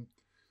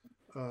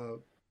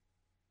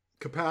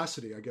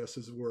capacity, I guess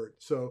is the word.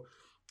 So,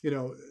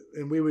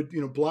 and we would,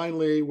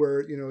 blindly, where,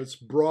 it's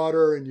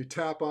broader, and you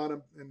tap on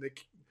them, and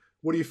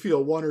what do you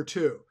feel, 1 or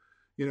 2?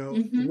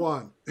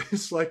 1.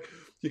 It's like,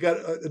 you got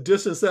a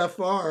distance that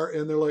far,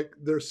 and they're like,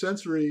 their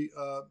sensory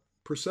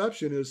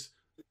perception is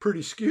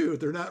pretty skewed.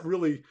 They're not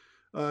really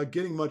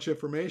getting much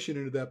information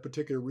into that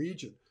particular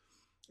region.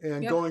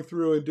 And going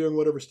through and doing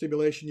whatever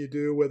stimulation you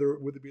do, whether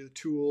it be the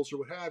tools or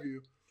what have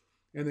you,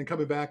 and then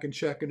coming back and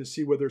checking to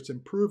see whether it's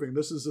improving.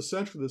 This is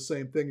essentially the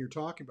same thing you're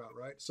talking about,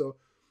 right? So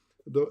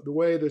the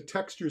way the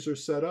textures are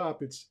set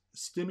up, it's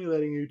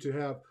stimulating you to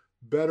have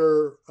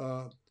better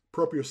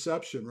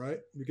proprioception, right?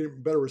 You're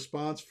getting better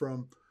response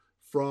from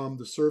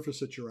the surface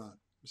that you're on.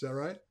 Is that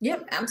right?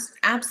 Yep,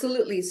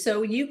 absolutely.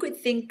 So you could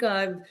think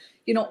of,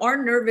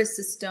 our nervous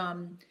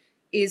system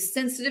is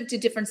sensitive to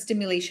different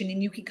stimulation,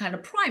 and you can kind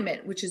of prime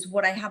it, which is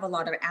what I have a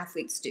lot of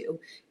athletes do,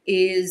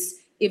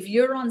 is if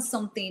you're on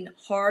something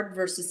hard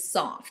versus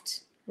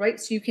soft, right?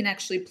 So you can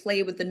actually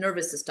play with the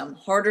nervous system.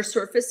 Harder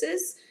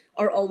surfaces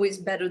are always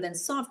better than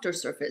softer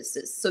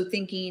surfaces. So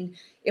thinking,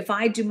 if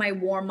I do my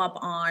warm up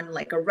on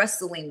like a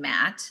wrestling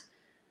mat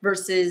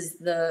versus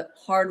the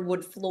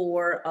hardwood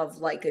floor of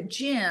like a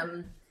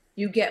gym,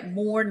 you get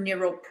more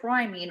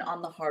neuropriming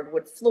on the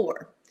hardwood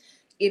floor.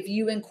 If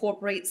you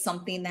incorporate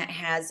something that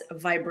has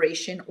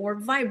vibration or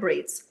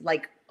vibrates,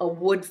 like a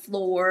wood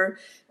floor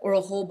or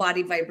a whole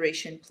body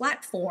vibration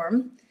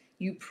platform,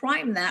 you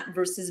prime that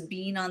versus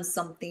being on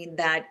something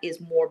that is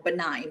more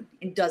benign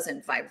and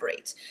doesn't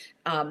vibrate.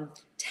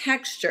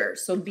 Texture,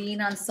 so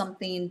being on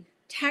something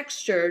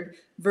textured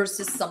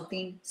versus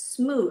something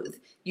smooth,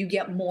 you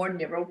get more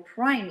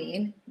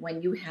neuropriming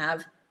when you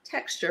have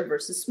texture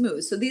versus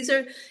smooth. So these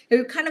are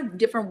kind of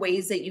different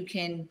ways that you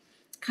can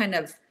kind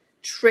of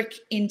trick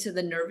into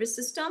the nervous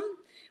system,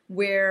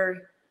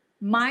 where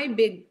my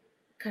big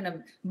kind of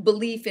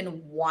belief in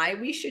why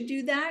we should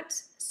do that,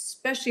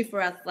 especially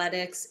for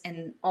athletics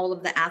and all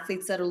of the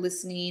athletes that are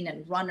listening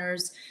and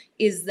runners,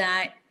 is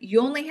that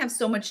you only have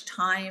so much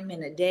time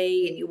in a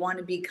day, and you want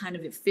to be kind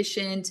of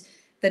efficient,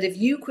 that if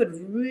you could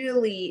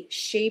really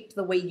shape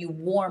the way you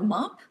warm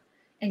up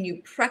and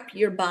you prep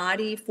your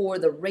body for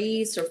the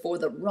race or for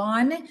the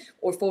run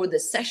or for the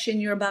session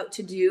you're about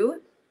to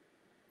do,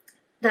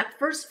 that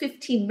first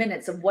 15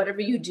 minutes of whatever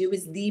you do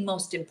is the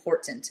most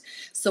important.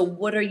 So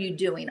what are you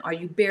doing? Are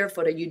you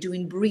barefoot? Are you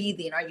doing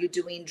breathing? Are you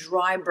doing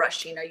dry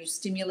brushing? Are you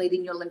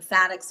stimulating your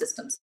lymphatic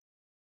systems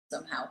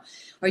somehow?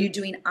 Are you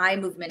doing eye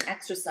movement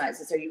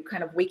exercises? Are you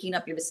kind of waking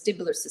up your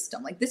vestibular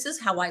system? Like, this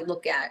is how I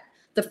look at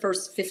the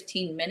first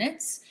 15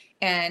 minutes.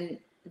 And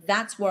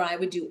that's where I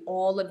would do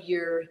all of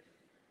your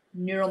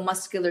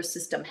neuromuscular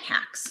system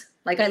hacks.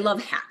 Like, I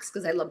love hacks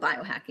because I love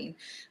biohacking.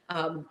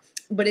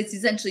 But it's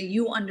essentially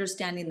you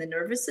understanding the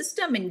nervous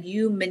system and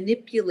you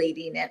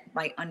manipulating it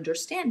by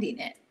understanding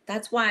it.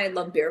 That's why I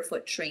love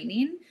barefoot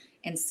training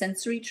and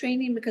sensory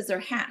training, because they're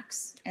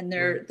hacks and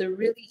they're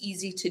really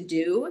easy to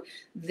do.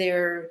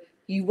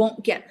 You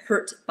won't get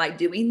hurt by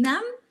doing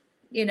them,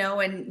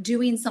 and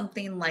doing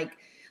something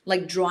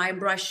like dry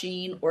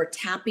brushing or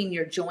tapping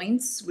your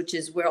joints, which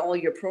is where all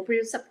your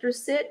proprioceptors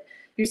sit.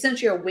 You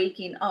essentially are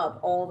waking up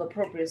all the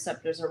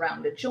proprioceptors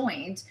around a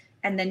joint,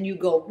 and then you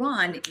go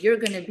run, you're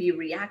going to be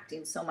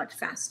reacting so much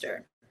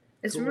faster.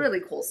 It's Cool. really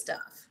cool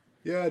stuff.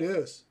 Yeah, it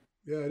is.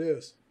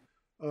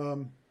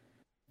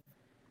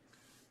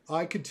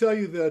 I can tell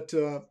you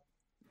that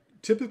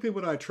typically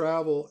when I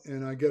travel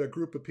and I get a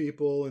group of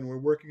people and we're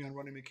working on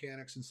running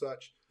mechanics and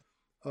such,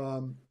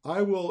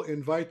 I will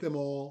invite them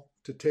all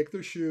to take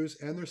their shoes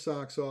and their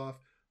socks off.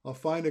 I'll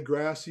find a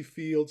grassy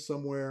field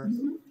somewhere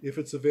if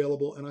it's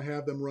available, and I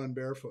have them run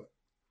barefoot.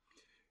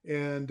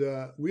 And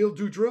we'll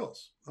do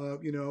drills.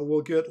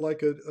 We'll get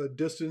like a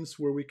distance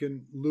where we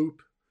can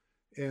loop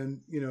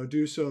and,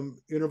 do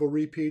some interval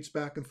repeats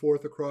back and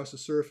forth across the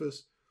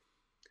surface.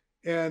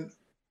 And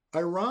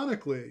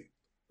ironically,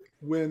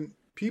 when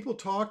people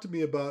talk to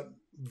me about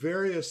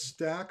various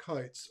stack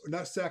heights, or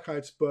not stack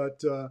heights,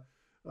 but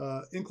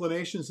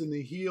inclinations in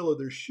the heel of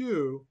their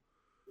shoe,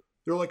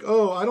 they're like,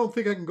 oh, I don't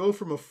think I can go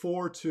from a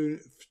 4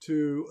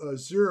 to a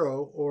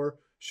 0, or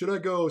should I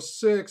go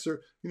 6?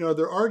 Or,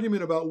 their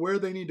argument about where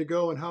they need to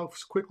go and how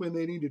quickly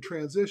they need to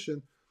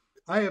transition.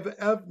 I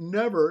have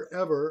never,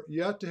 ever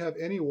yet to have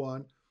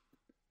anyone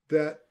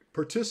that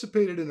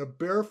participated in a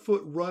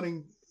barefoot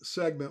running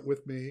segment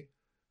with me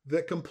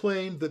that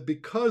complained that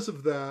because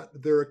of that,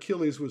 their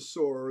Achilles was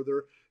sore or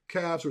their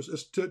calves were.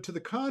 To the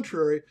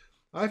contrary,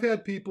 I've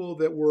had people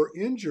that were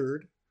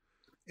injured,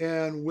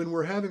 and when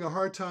we're having a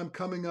hard time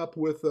coming up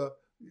with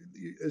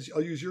as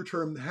I'll use your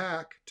term,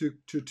 hack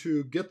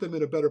to get them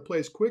in a better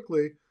place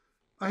quickly,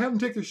 I have them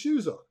take their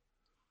shoes off.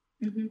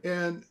 Mm-hmm.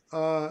 And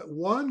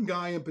one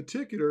guy in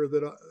particular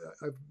that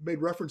I've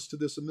made reference to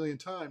this a million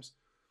times,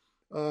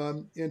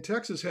 in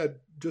Texas, had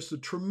just a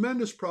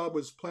tremendous problem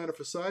with plantar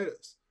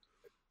fasciitis.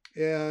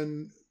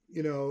 And,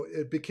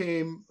 it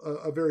became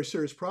a very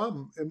serious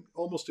problem. And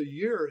almost a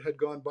year had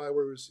gone by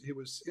where he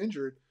was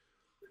injured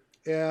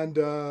and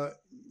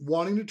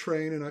wanting to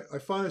train. And I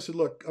finally said,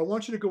 look, I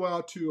want you to go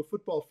out to a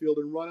football field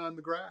and run on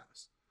the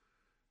grass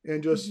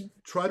and just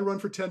try to run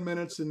for 10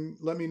 minutes and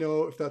let me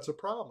know if that's a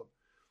problem.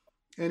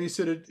 And he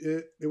said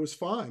it was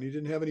fine. He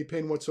didn't have any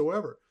pain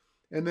whatsoever.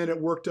 And then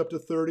it worked up to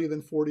 30,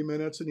 then 40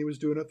 minutes, and he was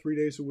doing it 3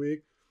 days a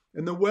week.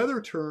 And the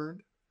weather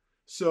turned,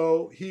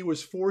 so he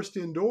was forced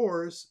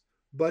indoors,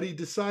 but he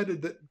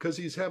decided that because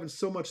he's having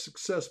so much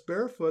success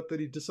barefoot that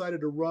he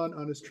decided to run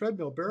on his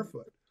treadmill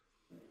barefoot.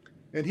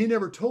 And he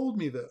never told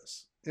me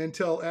this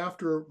until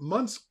after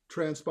months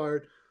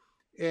transpired.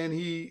 And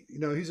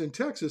he's in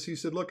Texas. He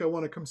said, look, I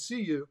want to come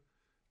see you.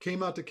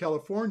 Came out to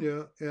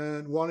California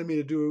and wanted me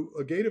to do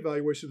a gait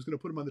evaluation. I was going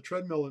to put him on the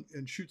treadmill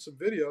and shoot some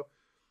video.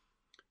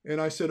 And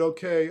I said,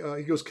 okay.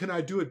 He goes, can I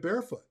do it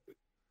barefoot?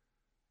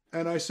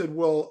 And I said,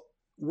 well,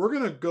 we're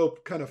going to go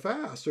kind of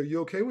fast. Are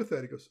you okay with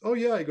that? He goes, oh,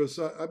 yeah. He goes,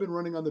 I've been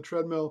running on the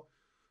treadmill.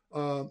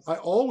 I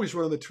always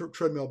run on the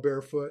treadmill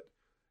barefoot.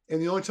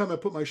 And the only time I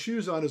put my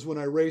shoes on is when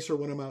I race or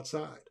when I'm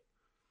outside.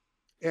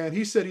 And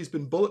he said he's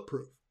been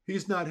bulletproof.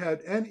 He's not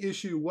had an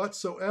issue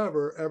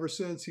whatsoever ever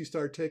since he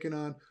started taking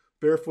on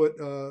barefoot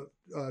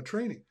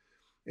training.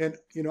 And,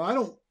 I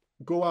don't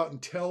go out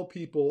and tell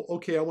people,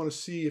 okay, I want to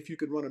see if you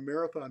can run a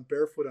marathon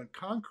barefoot on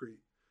concrete.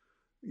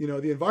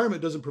 The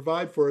environment doesn't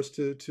provide for us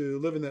to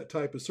live in that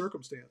type of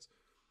circumstance.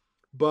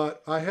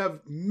 But I have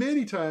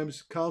many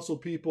times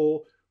counseled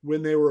people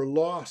when they were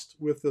lost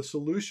with the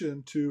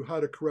solution to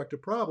how to correct a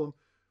problem,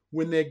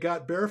 when they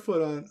got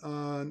barefoot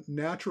on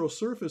natural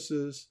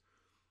surfaces,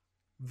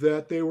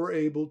 that they were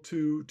able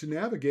to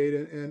navigate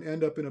and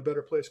end up in a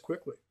better place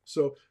quickly.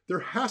 So there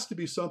has to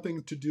be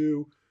something to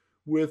do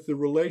with the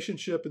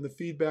relationship and the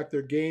feedback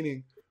they're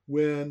gaining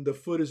when the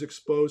foot is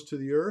exposed to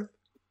the earth,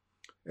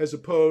 as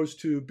opposed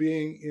to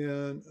being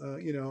in,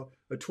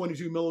 a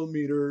 22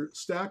 millimeter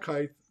stack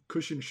height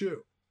cushion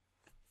shoe.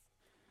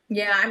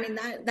 Yeah, I mean,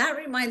 that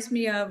reminds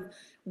me of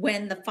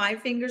when the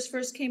Five Fingers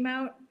first came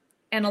out,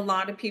 and a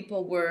lot of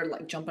people were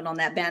like jumping on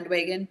that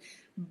bandwagon.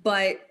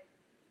 But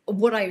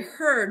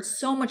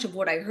so much of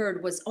what I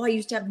heard was, oh, I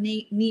used to have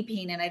knee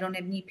pain and I don't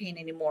have knee pain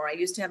anymore. I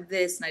used to have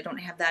this and I don't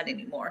have that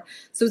anymore.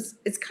 So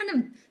it's kind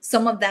of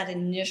some of that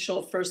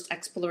initial first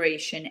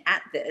exploration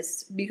at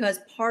this, because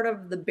part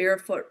of the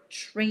barefoot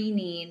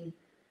training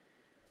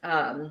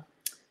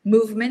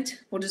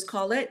movement, we'll just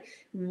call it,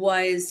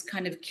 was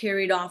kind of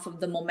carried off of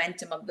the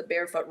momentum of the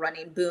barefoot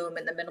running boom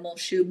and the minimal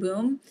shoe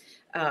boom.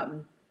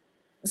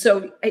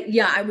 So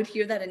yeah, I would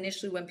hear that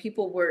initially when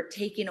people were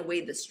taking away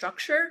the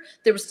structure.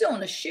 They were still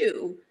in a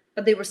shoe,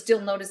 but they were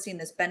still noticing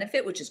this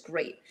benefit, which is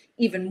great.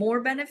 Even more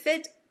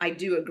benefit, I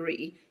do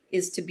agree,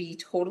 is to be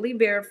totally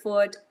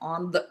barefoot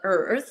on the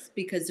earth,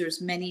 because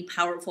there's many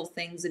powerful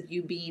things of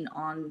you being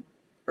on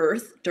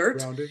earth,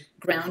 dirt,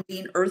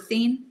 grounding,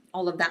 earthing,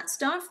 all of that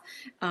stuff.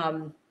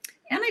 And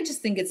I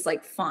just think it's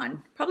like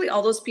fun. Probably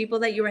all those people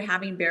that you were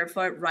having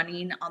barefoot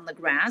running on the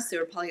grass, they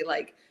were probably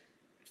like,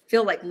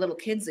 feel like little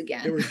kids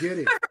again. They were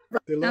giddy.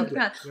 They loved it.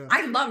 Yeah.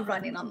 I love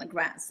running on the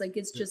grass. Like,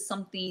 it's just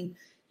something,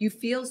 you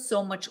feel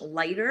so much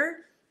lighter.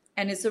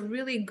 And it's a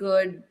really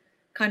good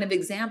kind of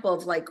example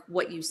of like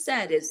what you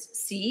said is,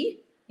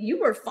 see,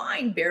 you were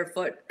fine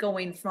barefoot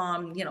going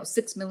from,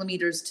 6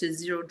 millimeters to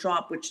 0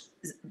 drop, which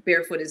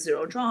barefoot is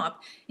 0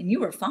 drop. And you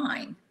were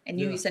fine. And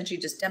you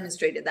essentially just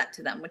demonstrated that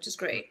to them, which is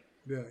great.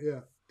 Yeah.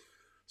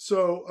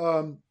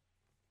 So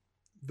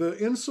the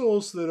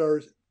insoles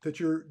that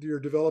you're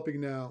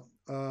developing now,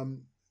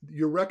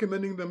 you're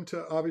recommending them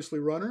to obviously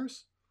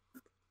runners?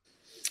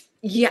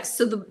 Yes.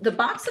 So the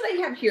box that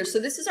I have here, so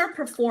this is our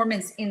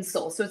performance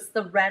insole. So it's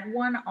the red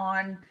one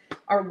on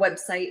our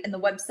website, and the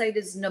website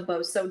is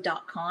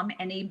naboso.com.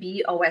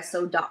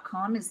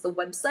 naboso.com is the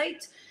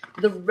website.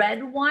 The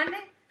red one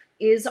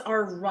is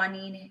our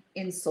running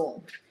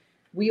insole.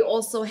 We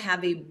also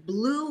have a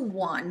blue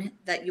one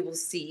that you will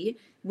see,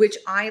 which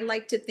I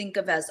like to think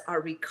of as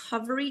our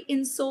recovery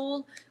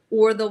insole,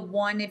 or the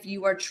one if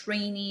you are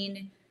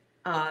training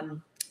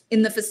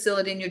in the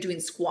facility and you're doing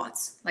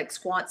squats, like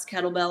squats,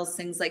 kettlebells,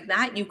 things like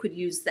that, you could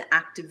use the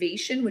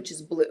activation, which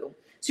is blue.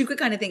 So you could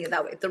kind of think of it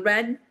that way. The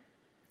red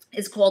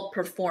is called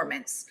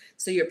performance.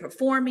 So you're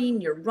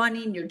performing, you're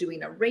running, you're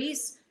doing a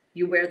race,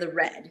 you wear the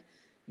red.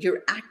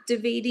 you're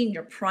activating,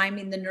 you're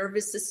priming the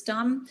nervous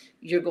system,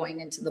 you're going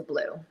into the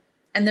blue.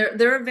 And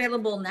they're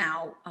available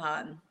now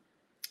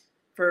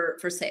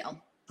for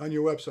sale. On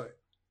your website?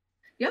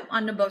 Yep,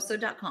 on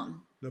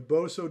naboso.com.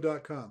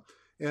 Naboso.com.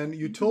 And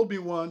you told me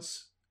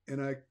once,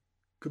 and I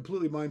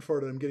completely mind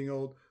farted, I'm getting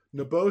old.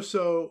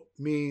 Naboso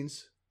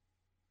means?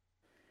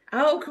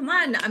 Oh, come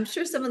on. I'm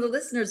sure some of the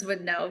listeners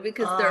would know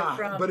because they're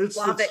from but it's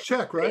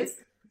Czech, right?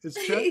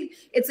 It's Czech?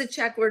 It's a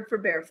Czech word for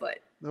barefoot.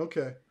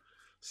 Okay.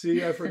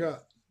 See, I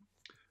forgot.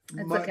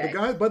 Okay. The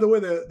guy, by the way,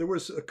 there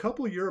was a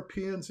couple of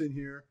Europeans in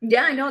here.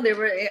 Yeah, I know. They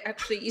were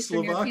actually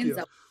Eastern Europeans.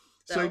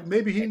 So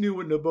maybe he knew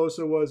what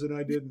Naboso was and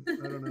I didn't.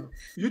 I don't know.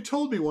 You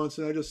told me once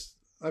and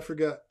I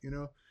forget, you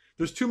know.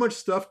 There's too much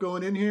stuff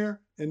going in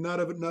here and not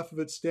enough of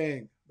it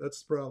staying.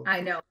 That's the problem.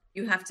 I know.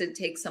 You have to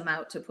take some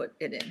out to put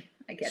it in.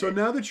 I get it. So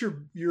now that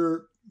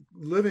you're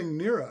living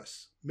near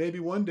us, maybe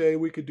one day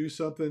we could do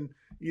something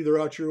either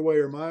out your way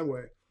or my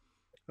way.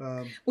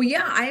 Well,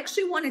 yeah, I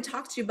actually want to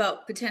talk to you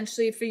about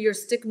potentially for your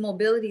stick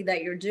mobility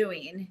that you're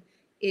doing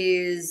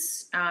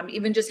is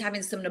even just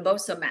having some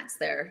Naboso mats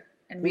there.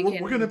 And we're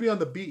going to be on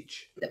the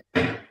beach.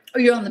 Oh,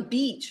 you're on the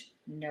beach.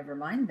 Never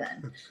mind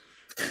then.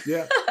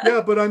 Yeah.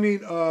 But I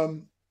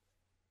mean,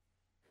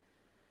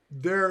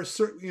 there's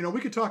certain, you know,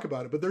 we could talk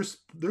about it, but there's,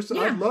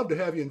 yeah. I'd love to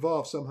have you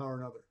involved somehow or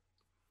another.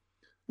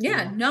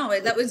 Yeah, you know? No,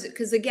 that was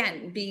because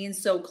again, being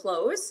so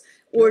close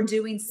or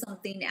doing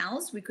something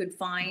else, we could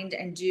find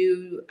and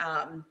do,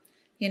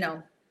 you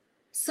know,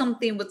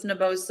 something with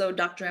Naboso,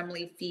 Dr.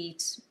 Emily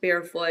feet,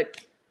 barefoot.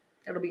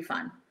 It'll be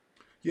fun.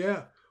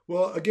 Yeah.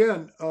 Well,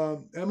 again,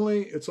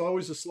 Emily, it's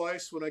always a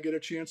slice when I get a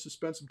chance to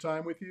spend some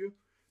time with you.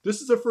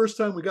 This is the first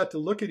time we got to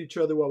look at each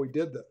other while we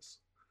did this.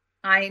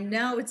 I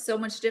know. It's so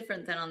much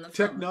different than on the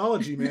phone.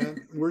 Technology,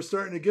 man. We're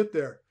starting to get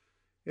there.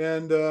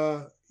 And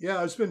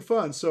yeah, it's been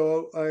fun.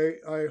 So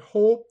I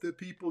hope that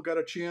people got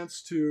a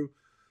chance to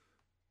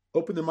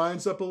open their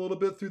minds up a little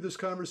bit through this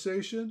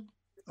conversation.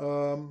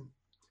 Didn't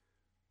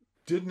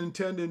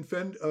intend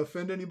to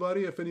offend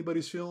anybody. If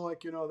anybody's feeling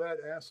like, you know, that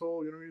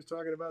asshole, you know, he's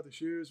talking about the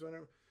shoes,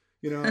 whatever.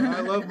 You know,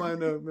 I love mine.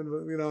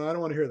 You know, I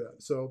don't want to hear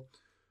that. So,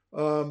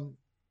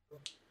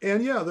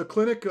 and yeah, the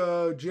clinic,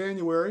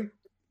 January,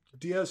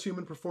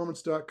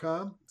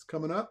 DiazHumanPerformance.com. It's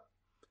coming up.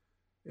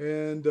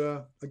 And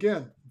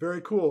again, very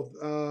cool.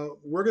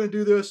 We're going to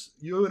do this.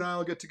 You and I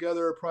will get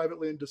together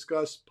privately and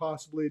discuss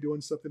possibly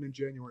doing something in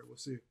January. We'll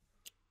see.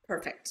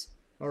 Perfect.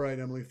 All right,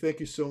 Emily. Thank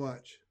you so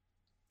much.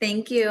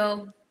 Thank you.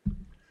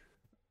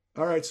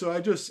 All right. So I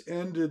just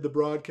ended the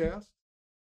broadcast.